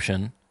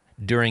disruption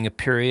during a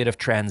period of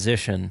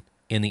transition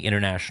in the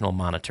international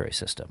monetary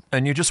system.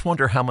 And you just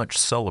wonder how much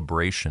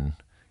celebration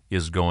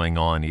is going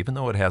on, even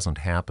though it hasn't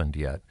happened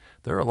yet.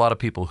 There are a lot of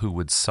people who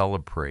would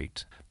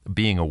celebrate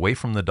being away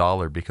from the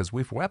dollar because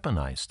we've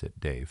weaponized it,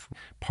 Dave.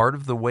 Part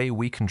of the way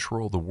we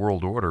control the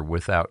world order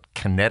without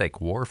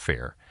kinetic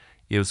warfare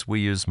is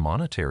we use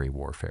monetary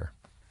warfare.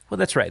 Well,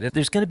 that's right.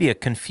 There's going to be a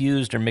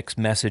confused or mixed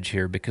message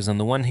here because on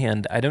the one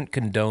hand, I don't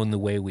condone the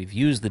way we've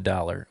used the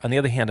dollar. On the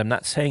other hand, I'm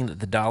not saying that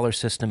the dollar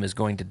system is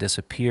going to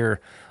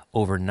disappear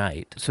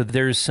overnight. So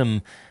there's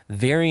some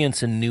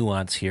variance and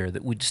nuance here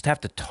that we just have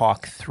to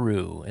talk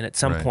through. And at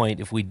some point,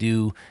 if we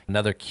do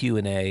another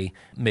Q&A,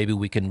 maybe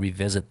we can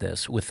revisit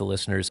this with the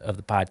listeners of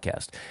the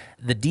podcast.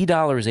 The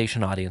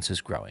de-dollarization audience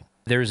is growing.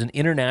 There's an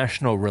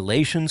international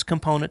relations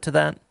component to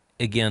that,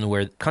 again,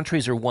 where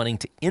countries are wanting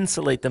to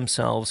insulate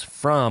themselves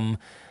from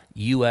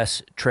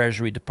U.S.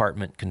 Treasury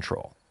Department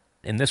control.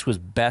 And this was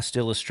best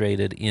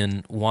illustrated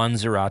in Juan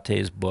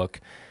Zarate's book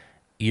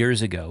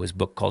years ago, his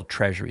book called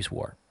Treasuries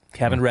War. If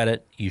you haven't read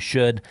it, you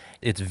should.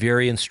 It's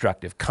very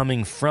instructive,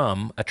 coming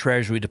from a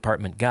Treasury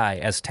Department guy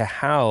as to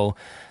how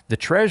the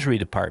Treasury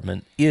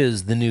Department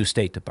is the new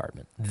State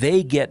Department.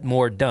 They get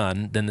more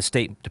done than the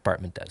State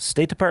Department does.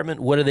 State Department,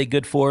 what are they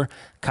good for?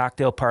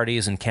 Cocktail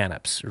parties and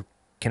canaps, or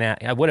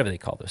whatever they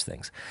call those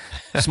things.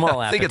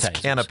 Small appetizers. I think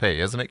it's canapé,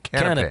 isn't it?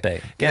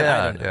 Canapé.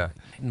 Yeah.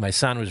 My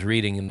son was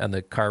reading on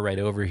the car ride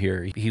over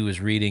here. He was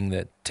reading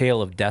The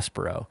Tale of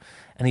Despero.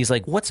 And he's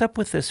like, what's up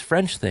with this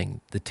French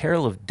thing, The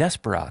Tale of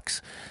Desperox?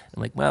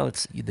 I'm like, well,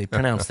 they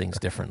pronounce things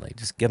differently.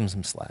 Just give them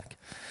some slack.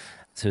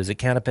 So is it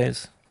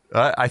canapés?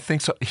 I think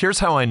so. Here's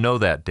how I know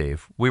that,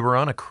 Dave. We were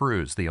on a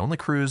cruise, the only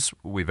cruise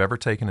we've ever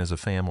taken as a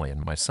family,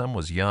 and my son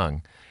was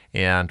young,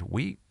 and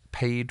we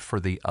paid for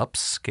the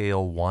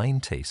upscale wine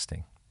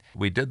tasting.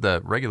 We did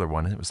the regular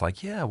one, and it was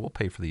like, yeah, we'll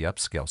pay for the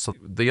upscale. So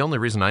the only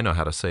reason I know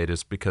how to say it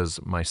is because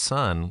my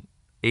son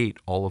ate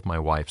all of my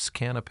wife's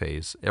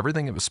canapés,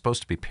 everything that was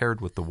supposed to be paired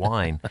with the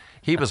wine.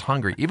 He was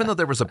hungry, even though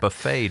there was a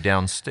buffet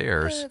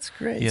downstairs. That's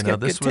great.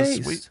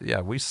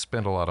 We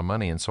spent a lot of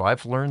money, and so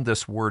I've learned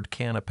this word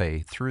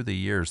canapé through the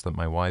years that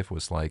my wife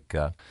was like,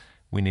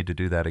 We need to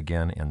do that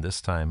again, and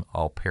this time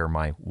I'll pair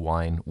my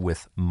wine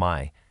with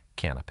my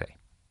canapé.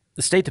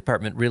 The State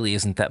Department really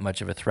isn't that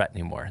much of a threat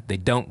anymore. They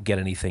don't get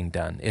anything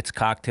done. It's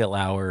cocktail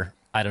hour.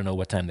 I don't know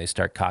what time they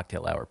start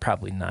cocktail hour,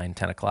 probably 9,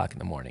 10 o'clock in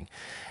the morning.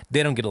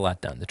 They don't get a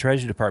lot done. The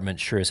Treasury Department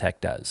sure as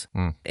heck does.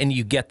 And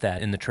you get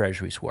that in the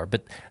Treasuries war.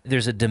 But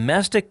there's a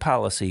domestic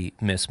policy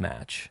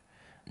mismatch,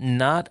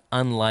 not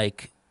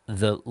unlike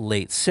the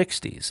late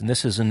 60s. And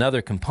this is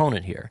another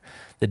component here.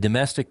 The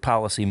domestic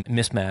policy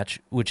mismatch,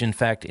 which in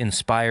fact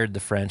inspired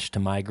the French to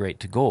migrate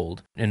to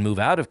gold and move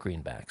out of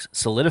greenbacks,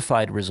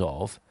 solidified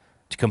resolve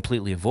to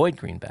completely avoid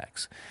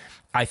greenbacks.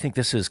 I think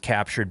this is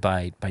captured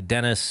by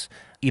Dennis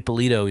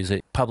Ippolito. He's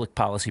a public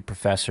policy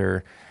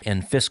professor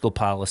and fiscal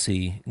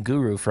policy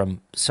guru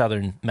from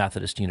Southern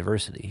Methodist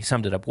University. He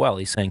summed it up well.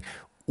 He's saying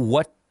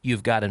what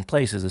you've got in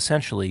place is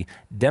essentially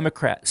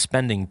Democrat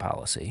spending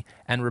policy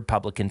and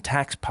Republican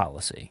tax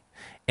policy.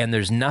 And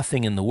there's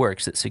nothing in the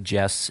works that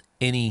suggests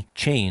any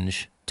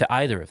change to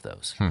either of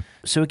those.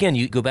 So again,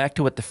 you go back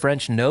to what the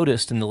French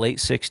noticed in the late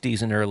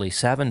 60s and early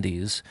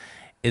 70s,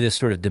 this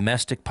sort of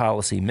domestic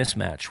policy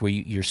mismatch where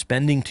you're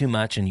spending too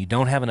much and you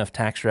don't have enough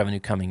tax revenue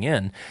coming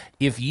in.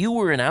 If you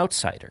were an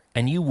outsider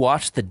and you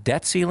watched the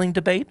debt ceiling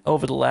debate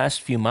over the last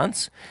few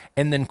months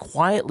and then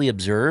quietly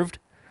observed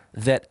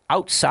that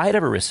outside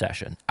of a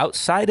recession,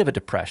 outside of a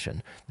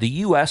depression, the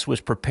U.S.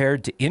 was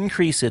prepared to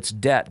increase its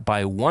debt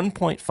by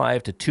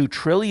 $1.5 to $2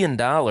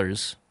 trillion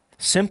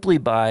simply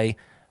by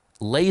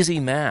lazy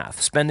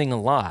math, spending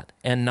a lot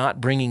and not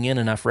bringing in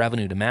enough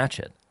revenue to match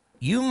it,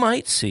 you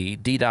might see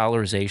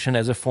de-dollarization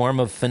as a form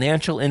of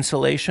financial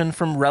insulation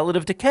from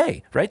relative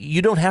decay, right?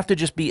 You don't have to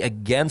just be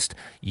against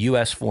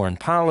U.S. foreign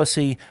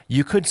policy.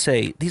 You could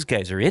say, these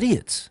guys are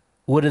idiots.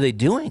 What are they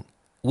doing?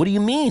 What do you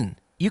mean?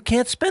 You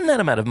can't spend that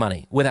amount of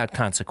money without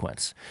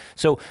consequence.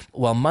 So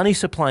while money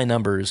supply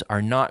numbers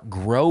are not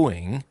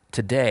growing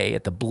today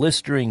at the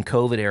blistering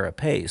COVID-era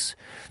pace,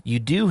 you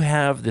do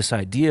have this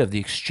idea of the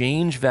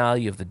exchange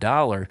value of the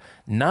dollar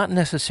not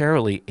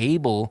necessarily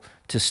able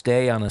to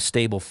stay on a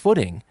stable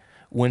footing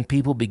when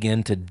people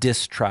begin to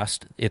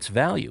distrust its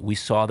value. We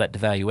saw that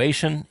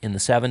devaluation in the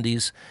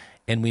 70s,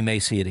 and we may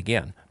see it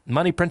again.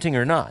 Money printing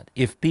or not,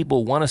 if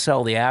people want to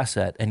sell the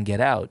asset and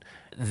get out,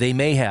 they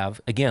may have,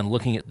 again,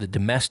 looking at the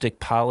domestic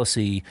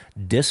policy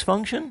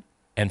dysfunction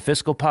and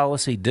fiscal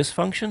policy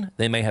dysfunction,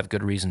 they may have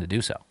good reason to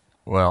do so.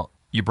 Well,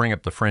 you bring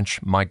up the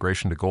French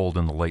migration to gold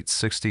in the late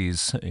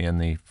 60s, in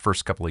the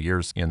first couple of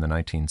years in the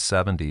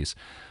 1970s.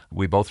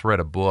 We both read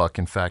a book.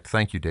 In fact,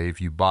 thank you, Dave.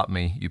 You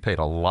paid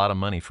a lot of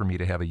money for me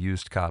to have a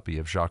used copy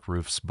of Jacques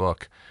Ruff's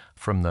book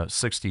from the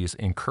 60s,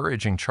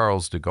 encouraging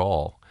Charles de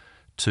Gaulle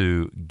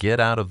to get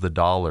out of the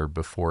dollar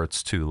before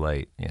it's too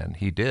late. And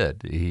he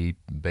did. He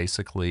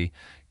basically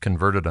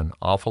converted an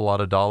awful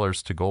lot of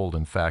dollars to gold.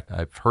 In fact,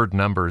 I've heard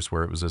numbers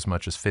where it was as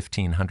much as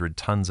 1,500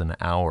 tons an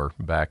hour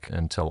back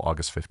until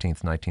August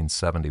 15th,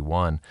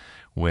 1971,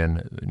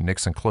 when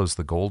Nixon closed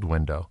the gold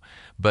window.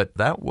 But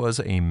that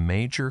was a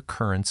major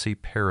currency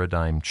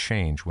paradigm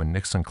change when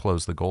Nixon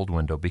closed the gold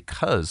window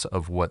because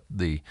of what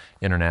the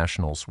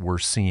internationals were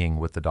seeing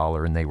with the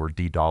dollar, and they were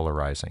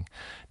de-dollarizing.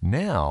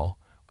 Now,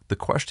 the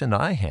question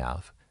I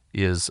have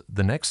is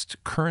the next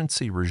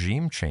currency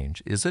regime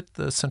change, is it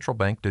the central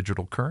bank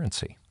digital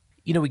currency?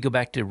 You know, we go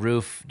back to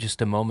Ruff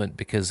just a moment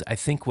because I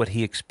think what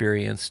he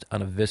experienced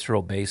on a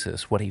visceral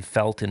basis, what he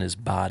felt in his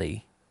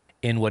body,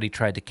 and what he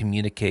tried to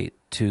communicate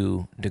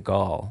to de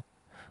Gaulle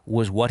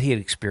was what he had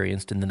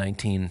experienced in the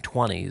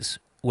 1920s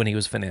when he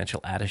was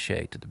financial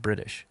attaché to the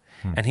British.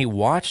 And he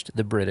watched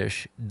the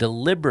British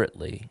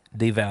deliberately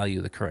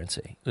devalue the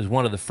currency. It was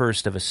one of the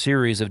first of a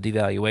series of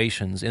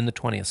devaluations in the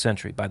 20th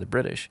century by the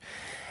British.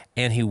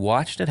 And he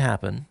watched it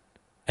happen,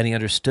 and he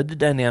understood the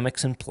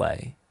dynamics in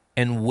play.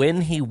 And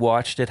when he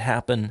watched it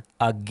happen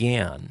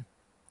again,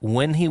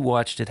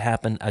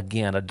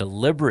 a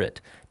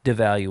deliberate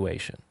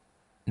devaluation,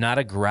 not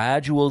a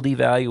gradual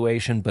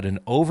devaluation, but an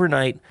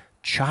overnight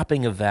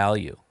chopping of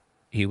value,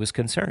 he was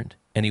concerned.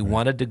 And he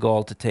wanted de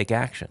Gaulle to take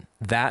action.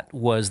 That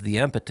was the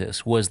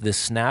impetus, was this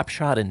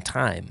snapshot in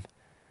time,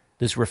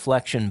 this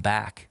reflection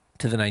back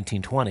to the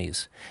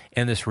 1920s,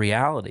 and this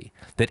reality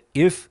that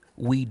if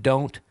we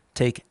don't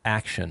take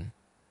action,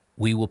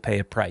 we will pay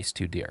a price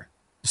too dear.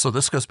 So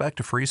this goes back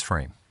to freeze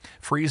frame.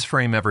 Freeze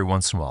frame every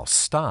once in a while.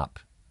 Stop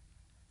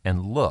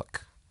and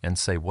look and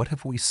say, what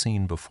have we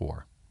seen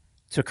before?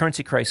 So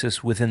currency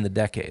crisis within the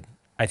decade,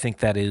 I think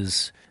that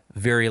is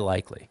very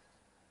likely.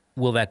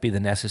 Will that be the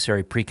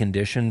necessary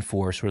precondition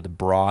for sort of the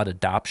broad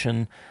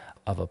adoption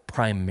of a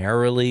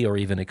primarily or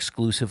even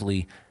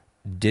exclusively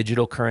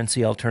digital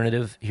currency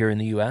alternative here in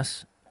the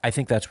U.S.? I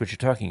think that's what you're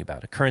talking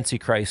about. A currency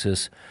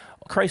crisis,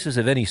 a crisis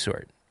of any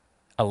sort,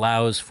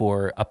 allows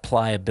for a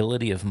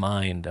pliability of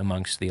mind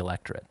amongst the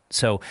electorate.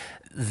 So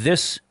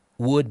this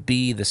would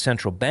be the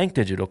central bank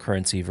digital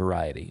currency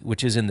variety,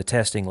 which is in the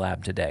testing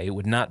lab today. It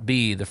would not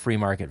be the free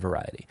market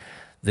variety.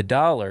 The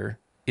dollar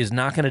is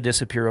not going to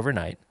disappear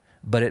overnight,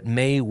 but it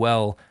may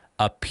well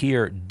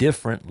appear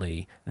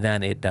differently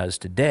than it does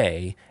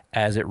today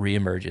as it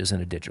reemerges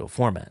in a digital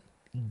format.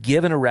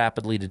 given a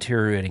rapidly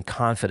deteriorating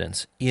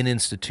confidence in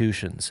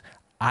institutions,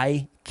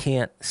 I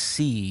can't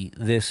see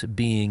this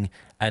being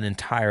an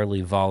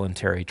entirely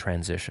voluntary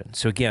transition.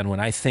 So again, when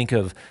I think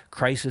of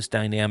crisis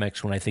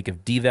dynamics, when I think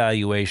of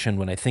devaluation,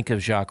 when I think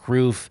of Jacques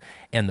Rueff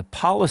and the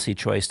policy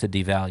choice to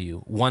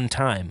devalue one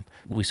time,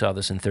 we saw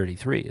this in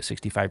 33, a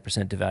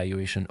 65%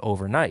 devaluation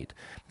overnight.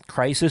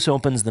 Crisis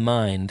opens the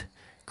mind,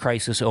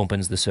 crisis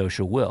opens the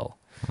social will.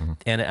 Mm-hmm.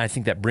 And I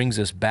think that brings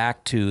us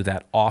back to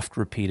that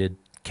oft-repeated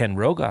Ken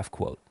Rogoff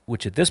quote,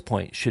 which at this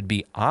point should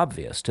be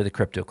obvious to the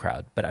crypto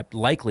crowd, but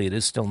likely it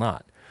is still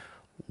not.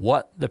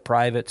 What the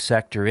private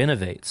sector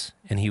innovates,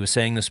 and he was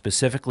saying this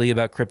specifically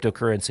about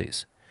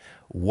cryptocurrencies,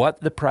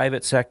 what the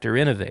private sector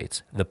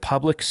innovates, the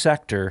public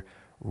sector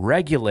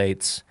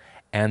regulates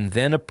and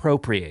then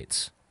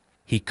appropriates.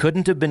 He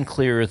couldn't have been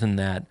clearer than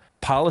that.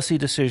 Policy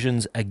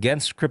decisions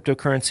against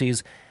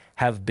cryptocurrencies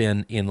have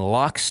been in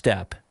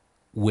lockstep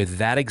with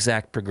that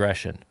exact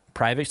progression.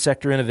 Private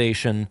sector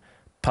innovation,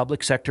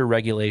 public sector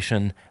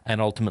regulation,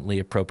 and ultimately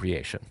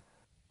appropriation.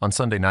 On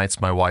Sunday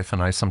nights, my wife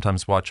and I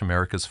sometimes watch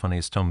America's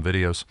Funniest Home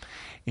Videos.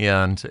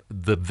 And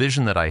the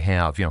vision that I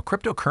have,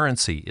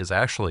 cryptocurrency is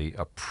actually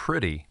a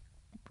pretty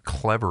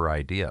clever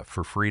idea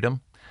for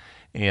freedom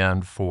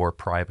and for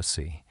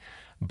privacy.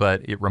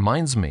 But it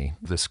reminds me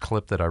of this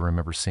clip that I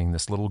remember seeing.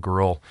 This little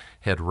girl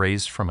had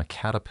raised from a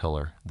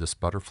caterpillar this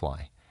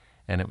butterfly,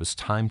 and it was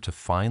time to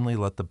finally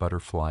let the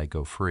butterfly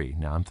go free.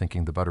 Now, I'm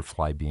thinking the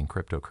butterfly being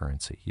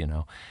cryptocurrency,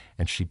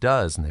 and she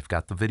does, and they've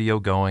got the video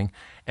going,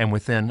 and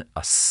within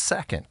a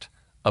second,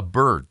 a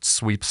bird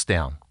sweeps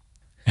down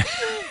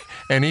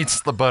and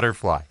eats the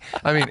butterfly.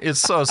 I mean, it's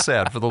so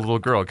sad for the little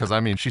girl because,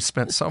 she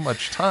spent so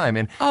much time,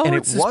 and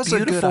it was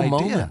a good idea.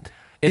 Moment.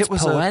 It's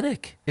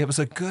poetic. It was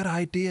a good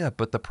idea,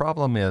 but the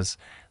problem is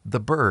the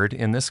bird,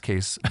 in this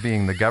case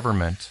being the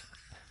government,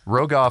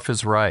 Rogoff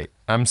is right.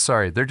 I'm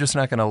sorry. They're just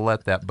not going to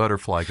let that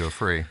butterfly go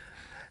free.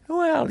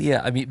 Well,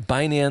 yeah.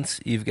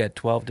 Binance, you've got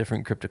 12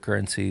 different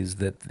cryptocurrencies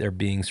that they're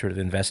being sort of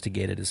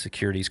investigated as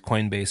securities.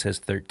 Coinbase has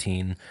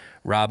 13.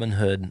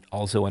 Robinhood,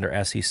 also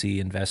under SEC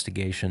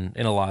investigation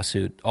in a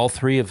lawsuit. All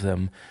three of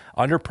them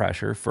under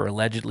pressure for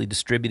allegedly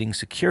distributing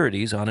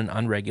securities on an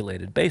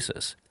unregulated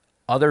basis.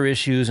 Other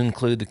issues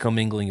include the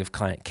commingling of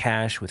client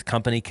cash with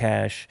company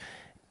cash.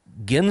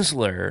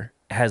 Gensler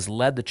has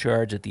led the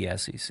charge at the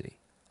SEC,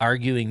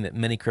 arguing that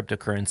many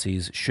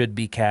cryptocurrencies should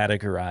be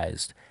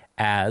categorized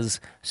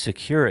as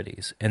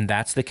securities. And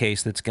that's the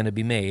case that's going to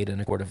be made in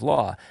a court of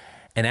law.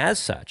 And as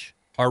such,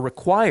 are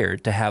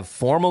required to have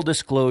formal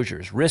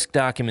disclosures, risk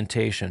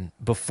documentation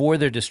before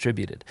they're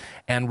distributed,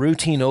 and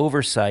routine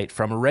oversight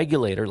from a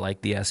regulator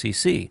like the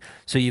SEC.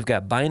 So you've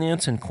got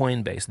Binance and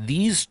Coinbase.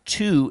 These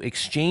two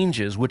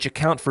exchanges, which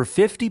account for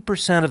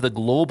 50% of the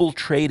global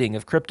trading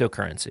of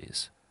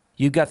cryptocurrencies.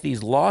 You've got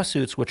these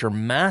lawsuits which are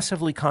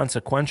massively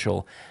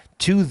consequential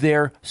to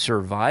their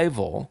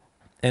survival.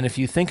 And if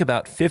you think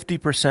about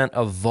 50%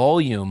 of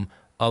volume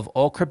of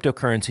all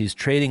cryptocurrencies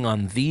trading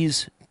on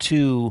these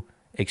two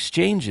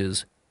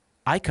exchanges,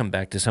 I come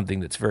back to something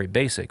that's very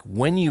basic.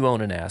 When you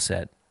own an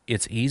asset,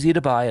 it's easy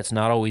to buy, it's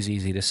not always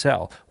easy to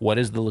sell. What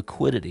is the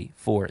liquidity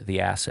for the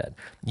asset?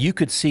 You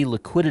could see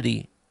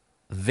liquidity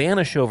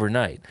vanish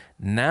overnight.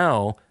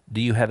 Now,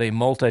 do you have a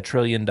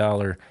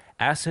multi-trillion-dollar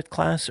asset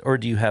class, or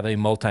do you have a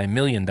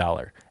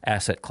multi-million-dollar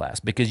asset class?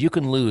 Because you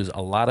can lose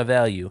a lot of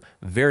value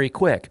very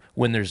quick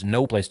when there's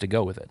no place to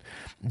go with it.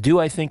 Do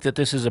I think that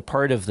this is a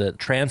part of the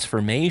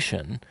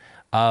transformation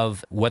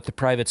of what the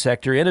private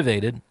sector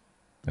innovated?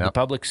 Yep. The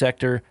public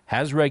sector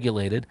has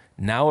regulated,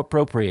 now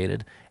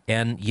appropriated,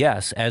 and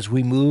yes, as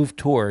we move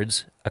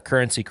towards a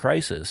currency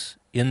crisis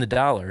in the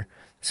dollar,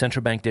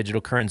 central bank digital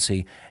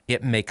currency,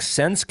 it makes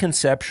sense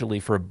conceptually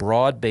for a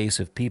broad base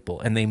of people,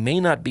 and they may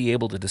not be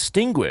able to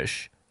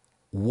distinguish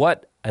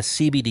what a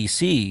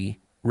CBDC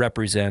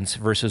represents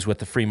versus what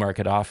the free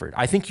market offered.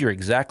 I think you're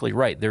exactly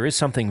right. There is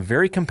something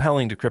very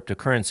compelling to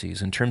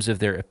cryptocurrencies in terms of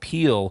their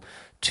appeal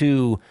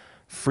to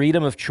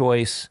freedom of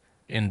choice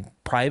and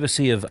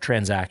privacy of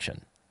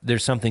transaction.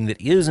 There's something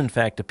that is, in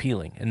fact,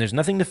 appealing. And there's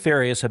nothing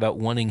nefarious about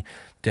wanting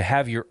to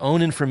have your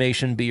own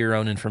information be your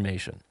own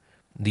information.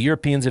 The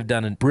Europeans have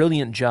done a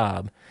brilliant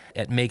job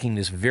at making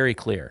this very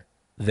clear,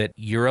 that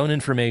your own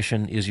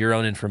information is your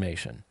own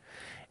information.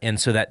 And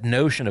so that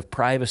notion of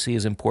privacy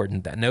is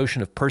important. That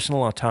notion of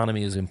personal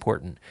autonomy is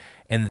important,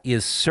 and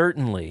is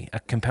certainly a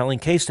compelling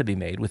case to be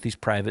made with these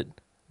private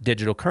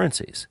digital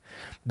currencies.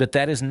 But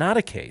that is not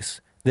a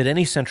case that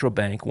any central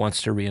bank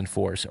wants to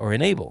reinforce or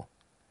enable.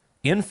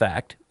 In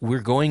fact, we're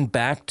going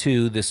back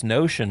to this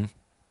notion,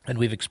 and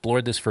we've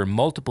explored this for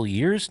multiple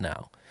years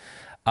now,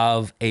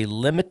 of a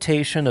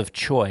limitation of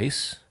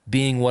choice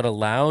being what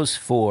allows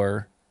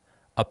for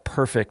a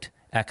perfect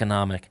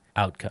economic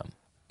outcome.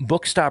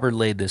 Bookstopper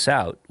laid this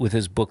out with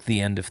his book,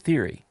 The End of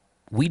Theory,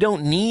 We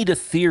don't need a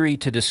theory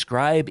to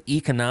describe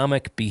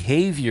economic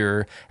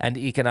behavior and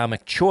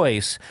economic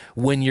choice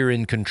when you're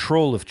in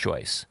control of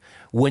choice.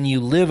 When you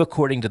live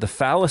according to the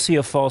fallacy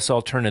of false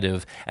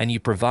alternative and you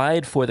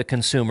provide for the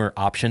consumer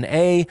option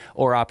A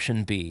or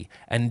option B.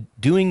 And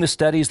doing the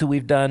studies that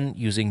we've done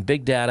using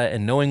big data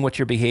and knowing what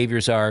your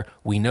behaviors are,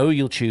 we know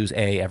you'll choose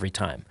A every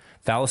time.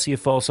 Fallacy of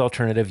false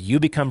alternative, you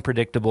become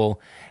predictable,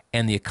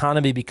 and the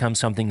economy becomes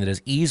something that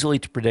is easily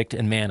to predict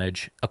and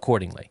manage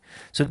accordingly.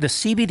 So the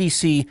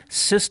CBDC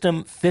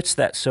system fits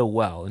that so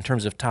well in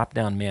terms of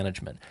top-down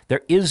management.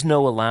 There is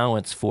no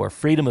allowance for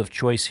freedom of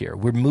choice here.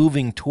 We're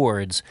moving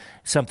towards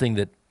something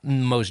that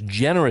most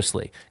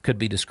generously could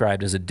be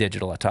described as a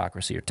digital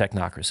autocracy or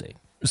technocracy.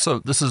 So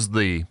this is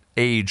the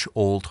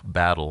age-old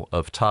battle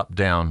of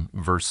top-down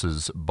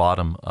versus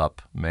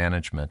bottom-up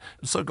management.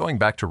 So going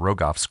back to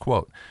Rogoff's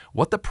quote,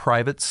 what the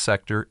private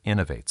sector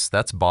innovates,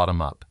 that's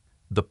bottom-up.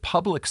 The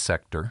public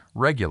sector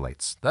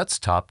regulates, that's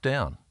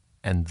top-down,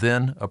 and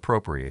then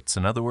appropriates.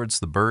 In other words,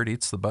 the bird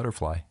eats the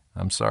butterfly.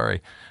 I'm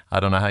sorry, I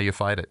don't know how you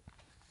fight it.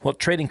 Well,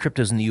 trading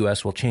cryptos in the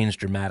U.S. will change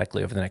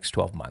dramatically over the next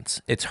 12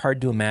 months. It's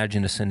hard to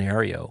imagine a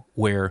scenario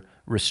where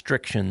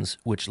restrictions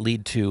which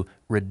lead to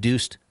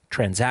reduced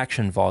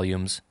transaction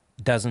volumes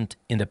doesn't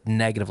end up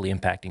negatively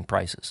impacting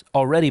prices.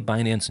 Already,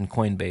 Binance and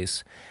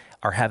Coinbase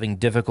are having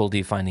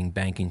difficulty finding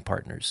banking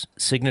partners.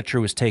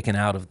 Signature was taken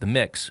out of the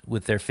mix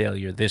with their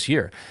failure this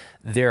year.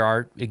 There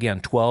are,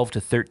 again, 12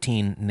 to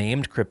 13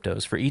 named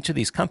cryptos for each of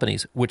these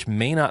companies, which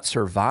may not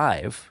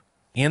survive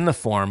in the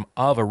form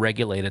of a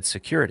regulated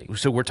security.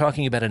 So we're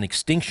talking about an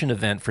extinction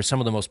event for some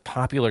of the most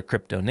popular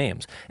crypto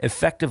names,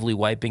 effectively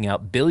wiping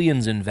out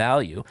billions in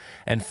value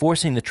and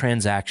forcing the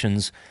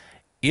transactions,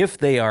 if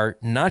they are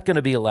not going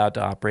to be allowed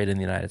to operate in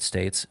the United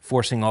States,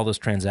 forcing all those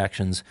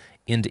transactions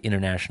into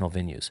international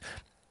venues.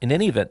 In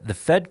any event, the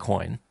Fed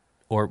coin,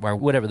 or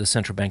whatever the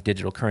central bank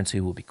digital currency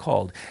will be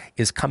called,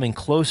 is coming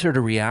closer to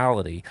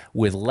reality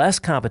with less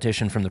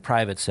competition from the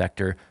private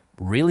sector.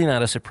 Really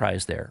not a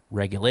surprise there.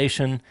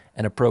 Regulation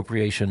and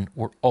appropriation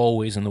were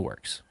always in the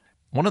works.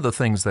 One of the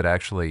things that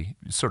actually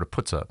sort of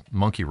puts a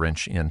monkey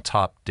wrench in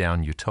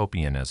top-down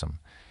utopianism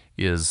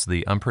is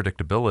the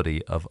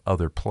unpredictability of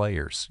other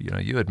players. You know,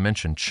 you had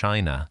mentioned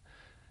China,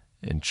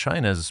 and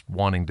China's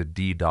wanting to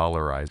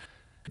de-dollarize.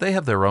 They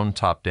have their own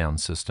top-down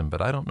system,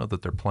 but I don't know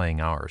that they're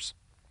playing ours.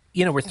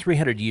 You know, we're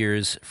 300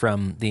 years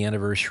from the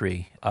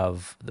anniversary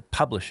of the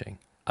publishing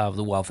of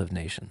The Wealth of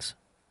Nations.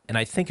 And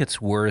I think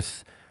it's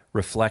worth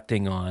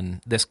reflecting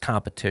on this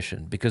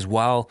competition, because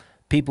while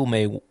people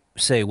may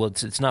say, well,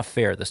 it's not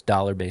fair, this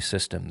dollar-based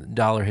system,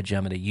 dollar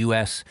hegemony,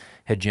 U.S.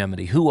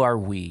 hegemony, who are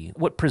we?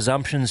 What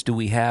presumptions do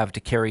we have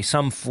to carry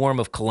some form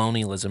of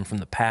colonialism from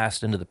the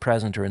past into the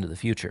present or into the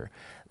future?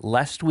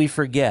 Lest we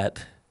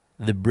forget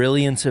the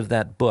brilliance of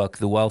that book,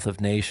 The Wealth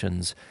of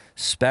Nations,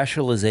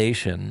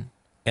 specialization,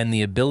 and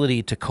the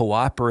ability to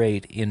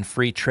cooperate in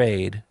free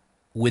trade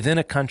within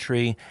a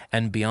country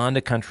and beyond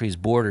a country's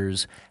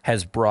borders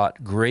has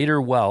brought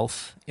greater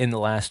wealth in the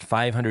last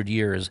 500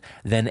 years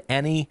than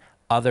any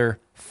other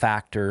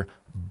factor,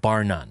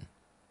 bar none.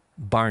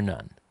 Bar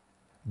none.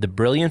 The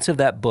brilliance of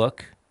that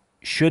book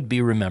should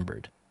be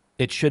remembered.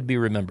 It should be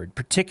remembered,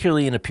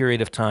 particularly in a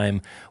period of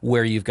time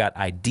where you've got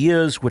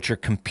ideas which are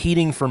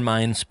competing for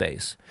mind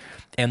space.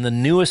 And the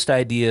newest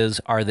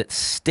ideas are that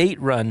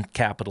state-run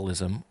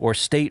capitalism or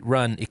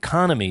state-run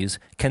economies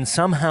can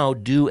somehow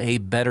do a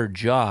better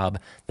job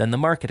than the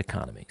market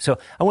economy. So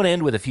I want to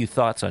end with a few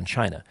thoughts on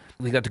China.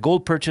 We've got the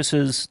gold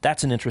purchases.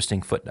 That's an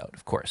interesting footnote,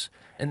 of course.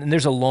 And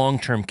there's a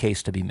long-term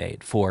case to be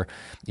made for,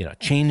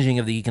 changing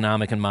of the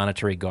economic and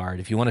monetary guard.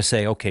 If you want to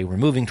say, okay, we're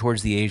moving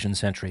towards the Asian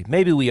century,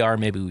 maybe we are,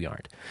 maybe we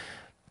aren't.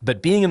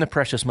 But being in the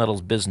precious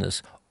metals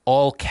business,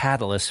 all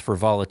catalysts for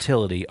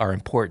volatility are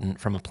important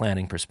from a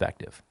planning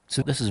perspective.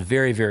 So this is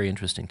very, very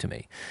interesting to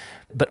me.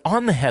 But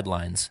on the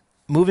headlines,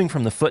 moving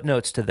from the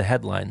footnotes to the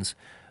headlines,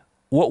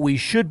 what we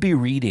should be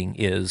reading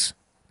is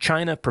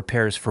China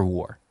prepares for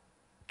war.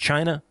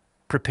 China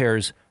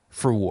prepares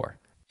for war.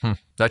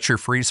 That's your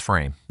freeze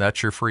frame.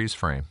 That's your freeze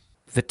frame.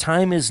 The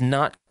time is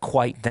not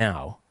quite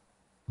now,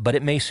 but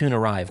it may soon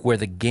arrive, where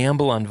the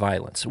gamble on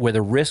violence, where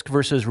the risk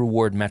versus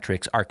reward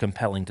metrics are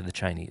compelling to the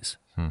Chinese.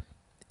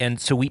 And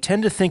so we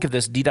tend to think of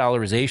this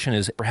de-dollarization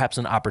as perhaps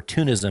an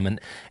opportunism,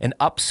 an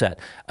upset,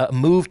 a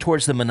move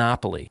towards the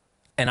monopoly,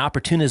 an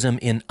opportunism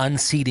in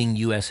unseating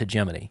U.S.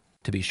 hegemony,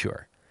 to be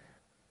sure.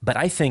 But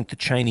I think the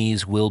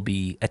Chinese will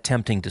be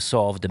attempting to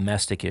solve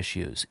domestic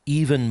issues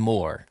even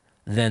more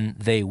than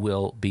they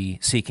will be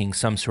seeking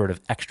some sort of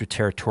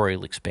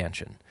extraterritorial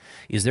expansion.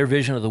 Is their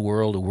vision of the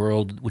world a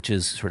world which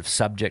is sort of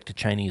subject to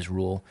Chinese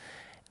rule?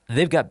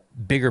 They've got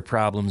bigger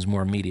problems,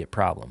 more immediate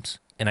problems.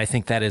 And I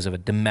think that is of a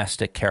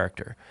domestic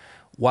character.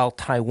 While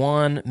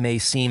Taiwan may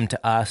seem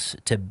to us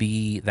to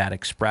be that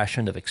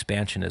expression of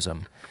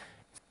expansionism,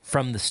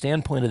 from the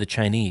standpoint of the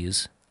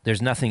Chinese,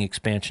 there's nothing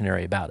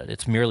expansionary about it.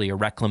 It's merely a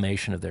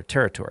reclamation of their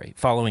territory,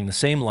 following the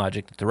same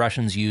logic that the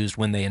Russians used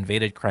when they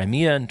invaded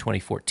Crimea in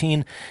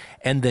 2014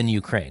 and then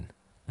Ukraine.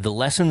 The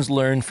lessons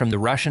learned from the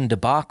Russian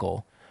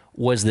debacle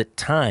was that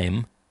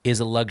time is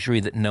a luxury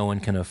that no one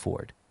can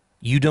afford.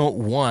 You don't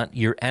want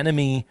your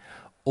enemy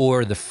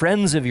or the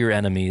friends of your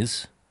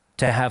enemies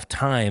to have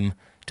time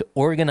to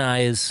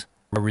organize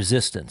a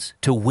resistance.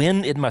 To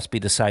win, it must be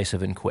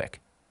decisive and quick.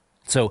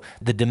 So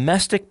the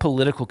domestic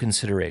political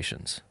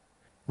considerations,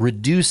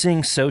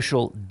 reducing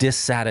social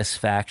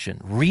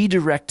dissatisfaction,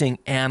 redirecting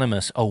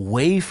animus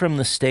away from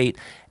the state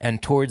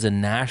and towards a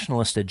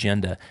nationalist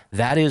agenda,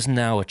 that is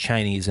now a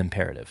Chinese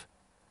imperative.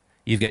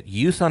 You've got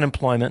youth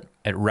unemployment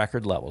at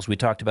record levels. We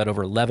talked about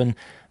over 11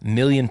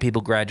 million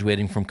people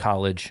graduating from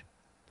college.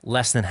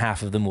 Less than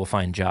half of them will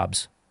find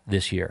jobs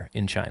this year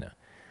in China.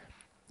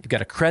 You've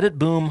got a credit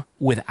boom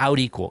without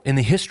equal in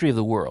the history of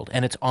the world,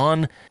 and it's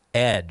on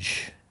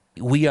edge.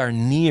 We are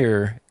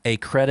near a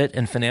credit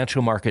and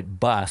financial market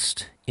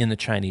bust in the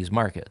Chinese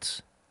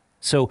markets.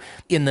 So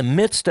in the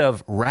midst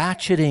of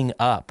ratcheting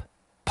up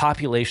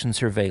population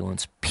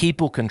surveillance,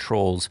 people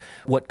controls,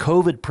 what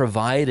COVID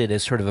provided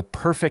is sort of a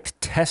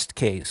perfect test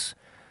case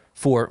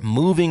for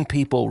moving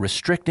people,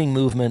 restricting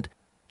movement.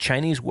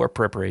 Chinese war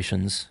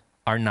preparations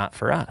are not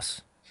for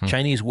us.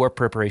 Chinese war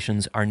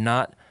preparations are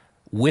not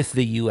with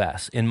the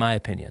U.S., in my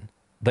opinion.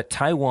 But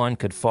Taiwan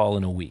could fall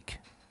in a week.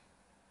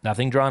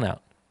 Nothing drawn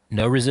out.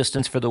 No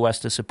resistance for the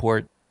West to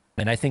support.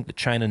 And I think that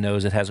China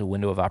knows it has a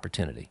window of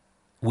opportunity.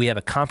 We have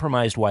a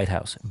compromised White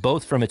House,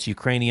 both from its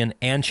Ukrainian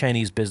and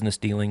Chinese business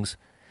dealings.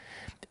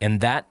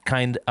 And that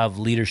kind of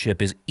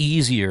leadership is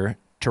easier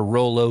to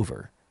roll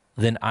over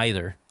than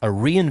either a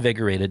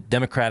reinvigorated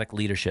Democratic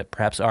leadership,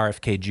 perhaps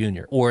RFK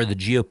Jr., or the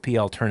GOP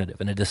alternative,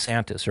 and a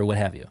DeSantis, or what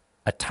have you.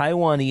 A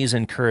Taiwanese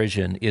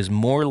incursion is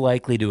more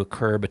likely to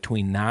occur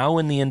between now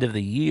and the end of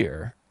the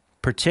year,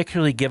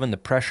 particularly given the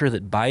pressure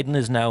that Biden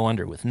is now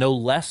under, with no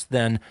less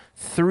than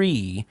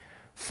 3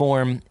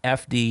 Form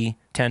FD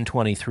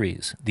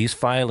 1023s, these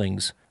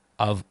filings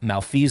of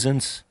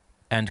malfeasance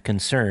and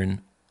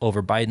concern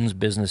over Biden's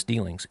business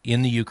dealings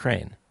in the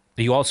Ukraine.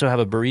 You also have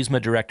a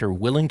Burisma director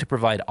willing to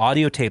provide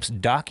audio tapes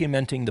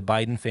documenting the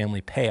Biden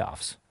family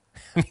payoffs.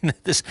 I mean,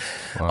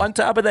 wow. On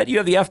top of that, you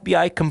have the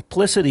FBI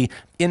complicity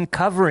in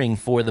covering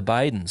for the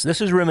Bidens.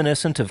 This is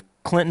reminiscent of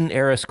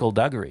Clinton-era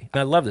skullduggery.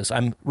 And I love this.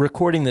 I'm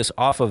recording this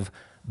off of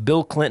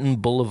Bill Clinton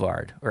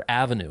Boulevard or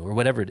Avenue or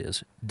whatever it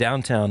is,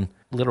 downtown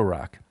Little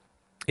Rock.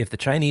 If the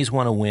Chinese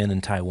want to win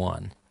in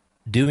Taiwan,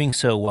 doing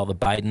so while the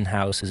Biden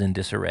house is in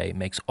disarray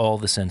makes all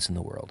the sense in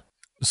the world.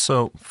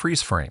 So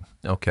freeze frame,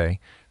 okay.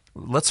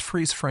 Let's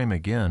freeze frame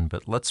again,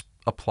 but let's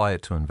apply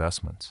it to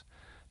investments.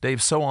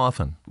 Dave, so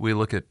often we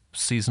look at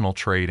seasonal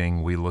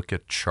trading, we look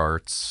at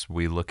charts,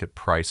 we look at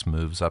price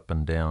moves up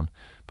and down,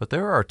 but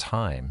there are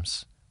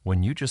times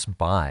when you just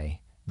buy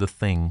the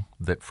thing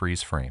that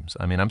freeze frames.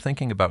 I mean, I'm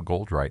thinking about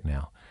gold right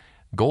now.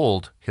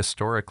 Gold,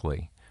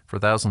 historically, for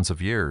thousands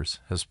of years,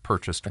 has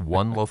purchased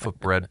 1 loaf of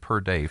bread per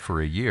day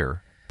for a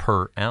year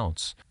per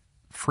ounce.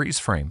 Freeze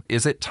frame.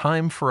 Is it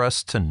time for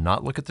us to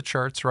not look at the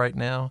charts right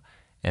now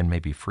and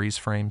maybe freeze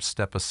frame,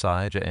 step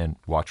aside, and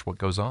watch what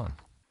goes on?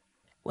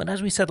 Well,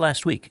 as we said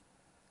last week,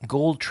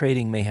 gold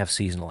trading may have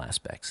seasonal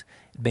aspects.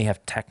 It may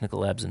have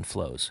technical ebbs and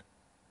flows.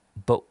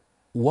 But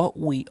what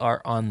we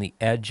are on the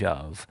edge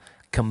of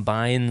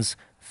combines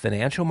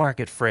financial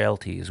market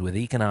frailties with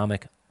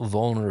economic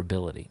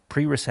vulnerability,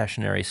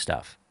 pre-recessionary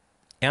stuff,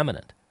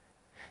 eminent.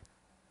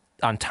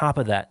 On top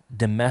of that,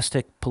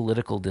 domestic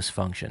political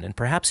dysfunction and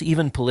perhaps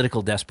even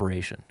political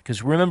desperation.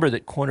 Because remember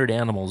that cornered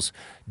animals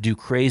do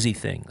crazy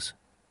things,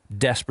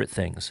 desperate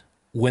things,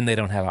 when they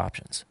don't have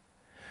options.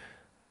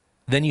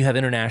 Then you have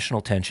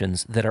international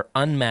tensions that are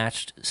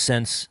unmatched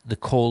since the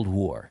Cold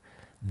War.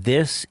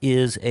 This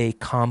is a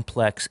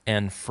complex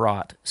and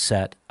fraught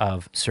set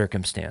of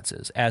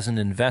circumstances. As an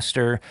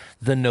investor,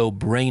 the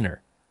no-brainer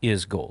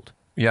is gold.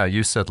 Yeah,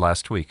 you said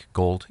last week,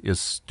 gold is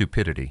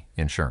stupidity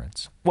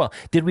insurance. Well,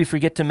 did we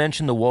forget to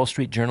mention the Wall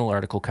Street Journal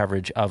article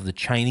coverage of the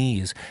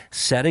Chinese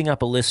setting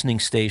up a listening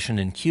station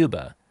in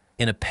Cuba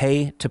in a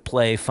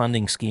pay-to-play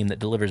funding scheme that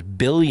delivers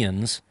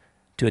billions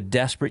to a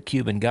desperate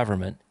Cuban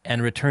government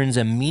and returns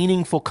a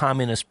meaningful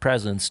communist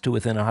presence to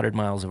within 100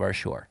 miles of our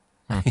shore?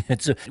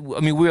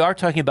 We are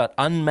talking about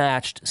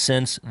unmatched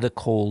since the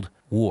Cold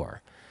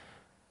War.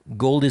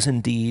 Gold is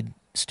indeed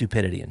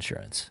stupidity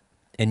insurance.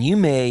 And you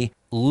may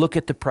look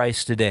at the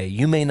price today.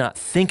 You may not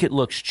think it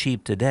looks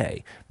cheap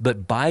today,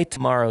 but by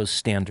tomorrow's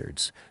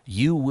standards,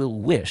 you will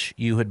wish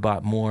you had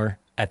bought more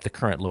at the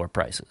current lower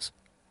prices.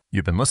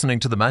 You've been listening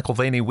to the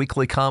McAlvany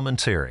Weekly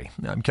Commentary.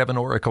 I'm Kevin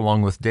Orrick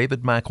along with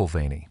David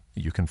McAlvany.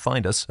 You can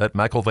find us at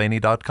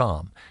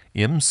McAlvany.com,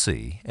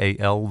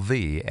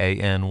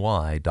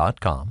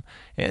 McAlvany.com,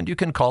 and you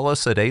can call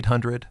us at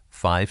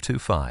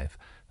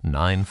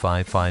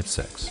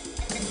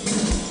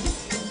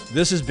 800-525-9556.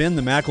 This has been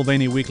the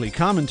McAlvany Weekly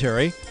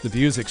Commentary. The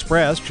views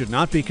expressed should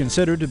not be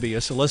considered to be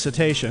a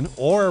solicitation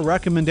or a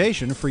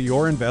recommendation for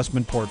your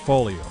investment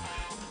portfolio.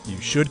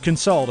 You should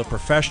consult a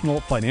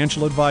professional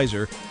financial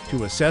advisor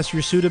to assess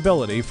your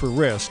suitability for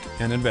risk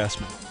and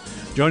investment.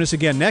 Join us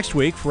again next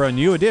week for a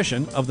new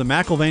edition of the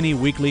McAlvany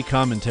Weekly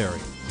Commentary.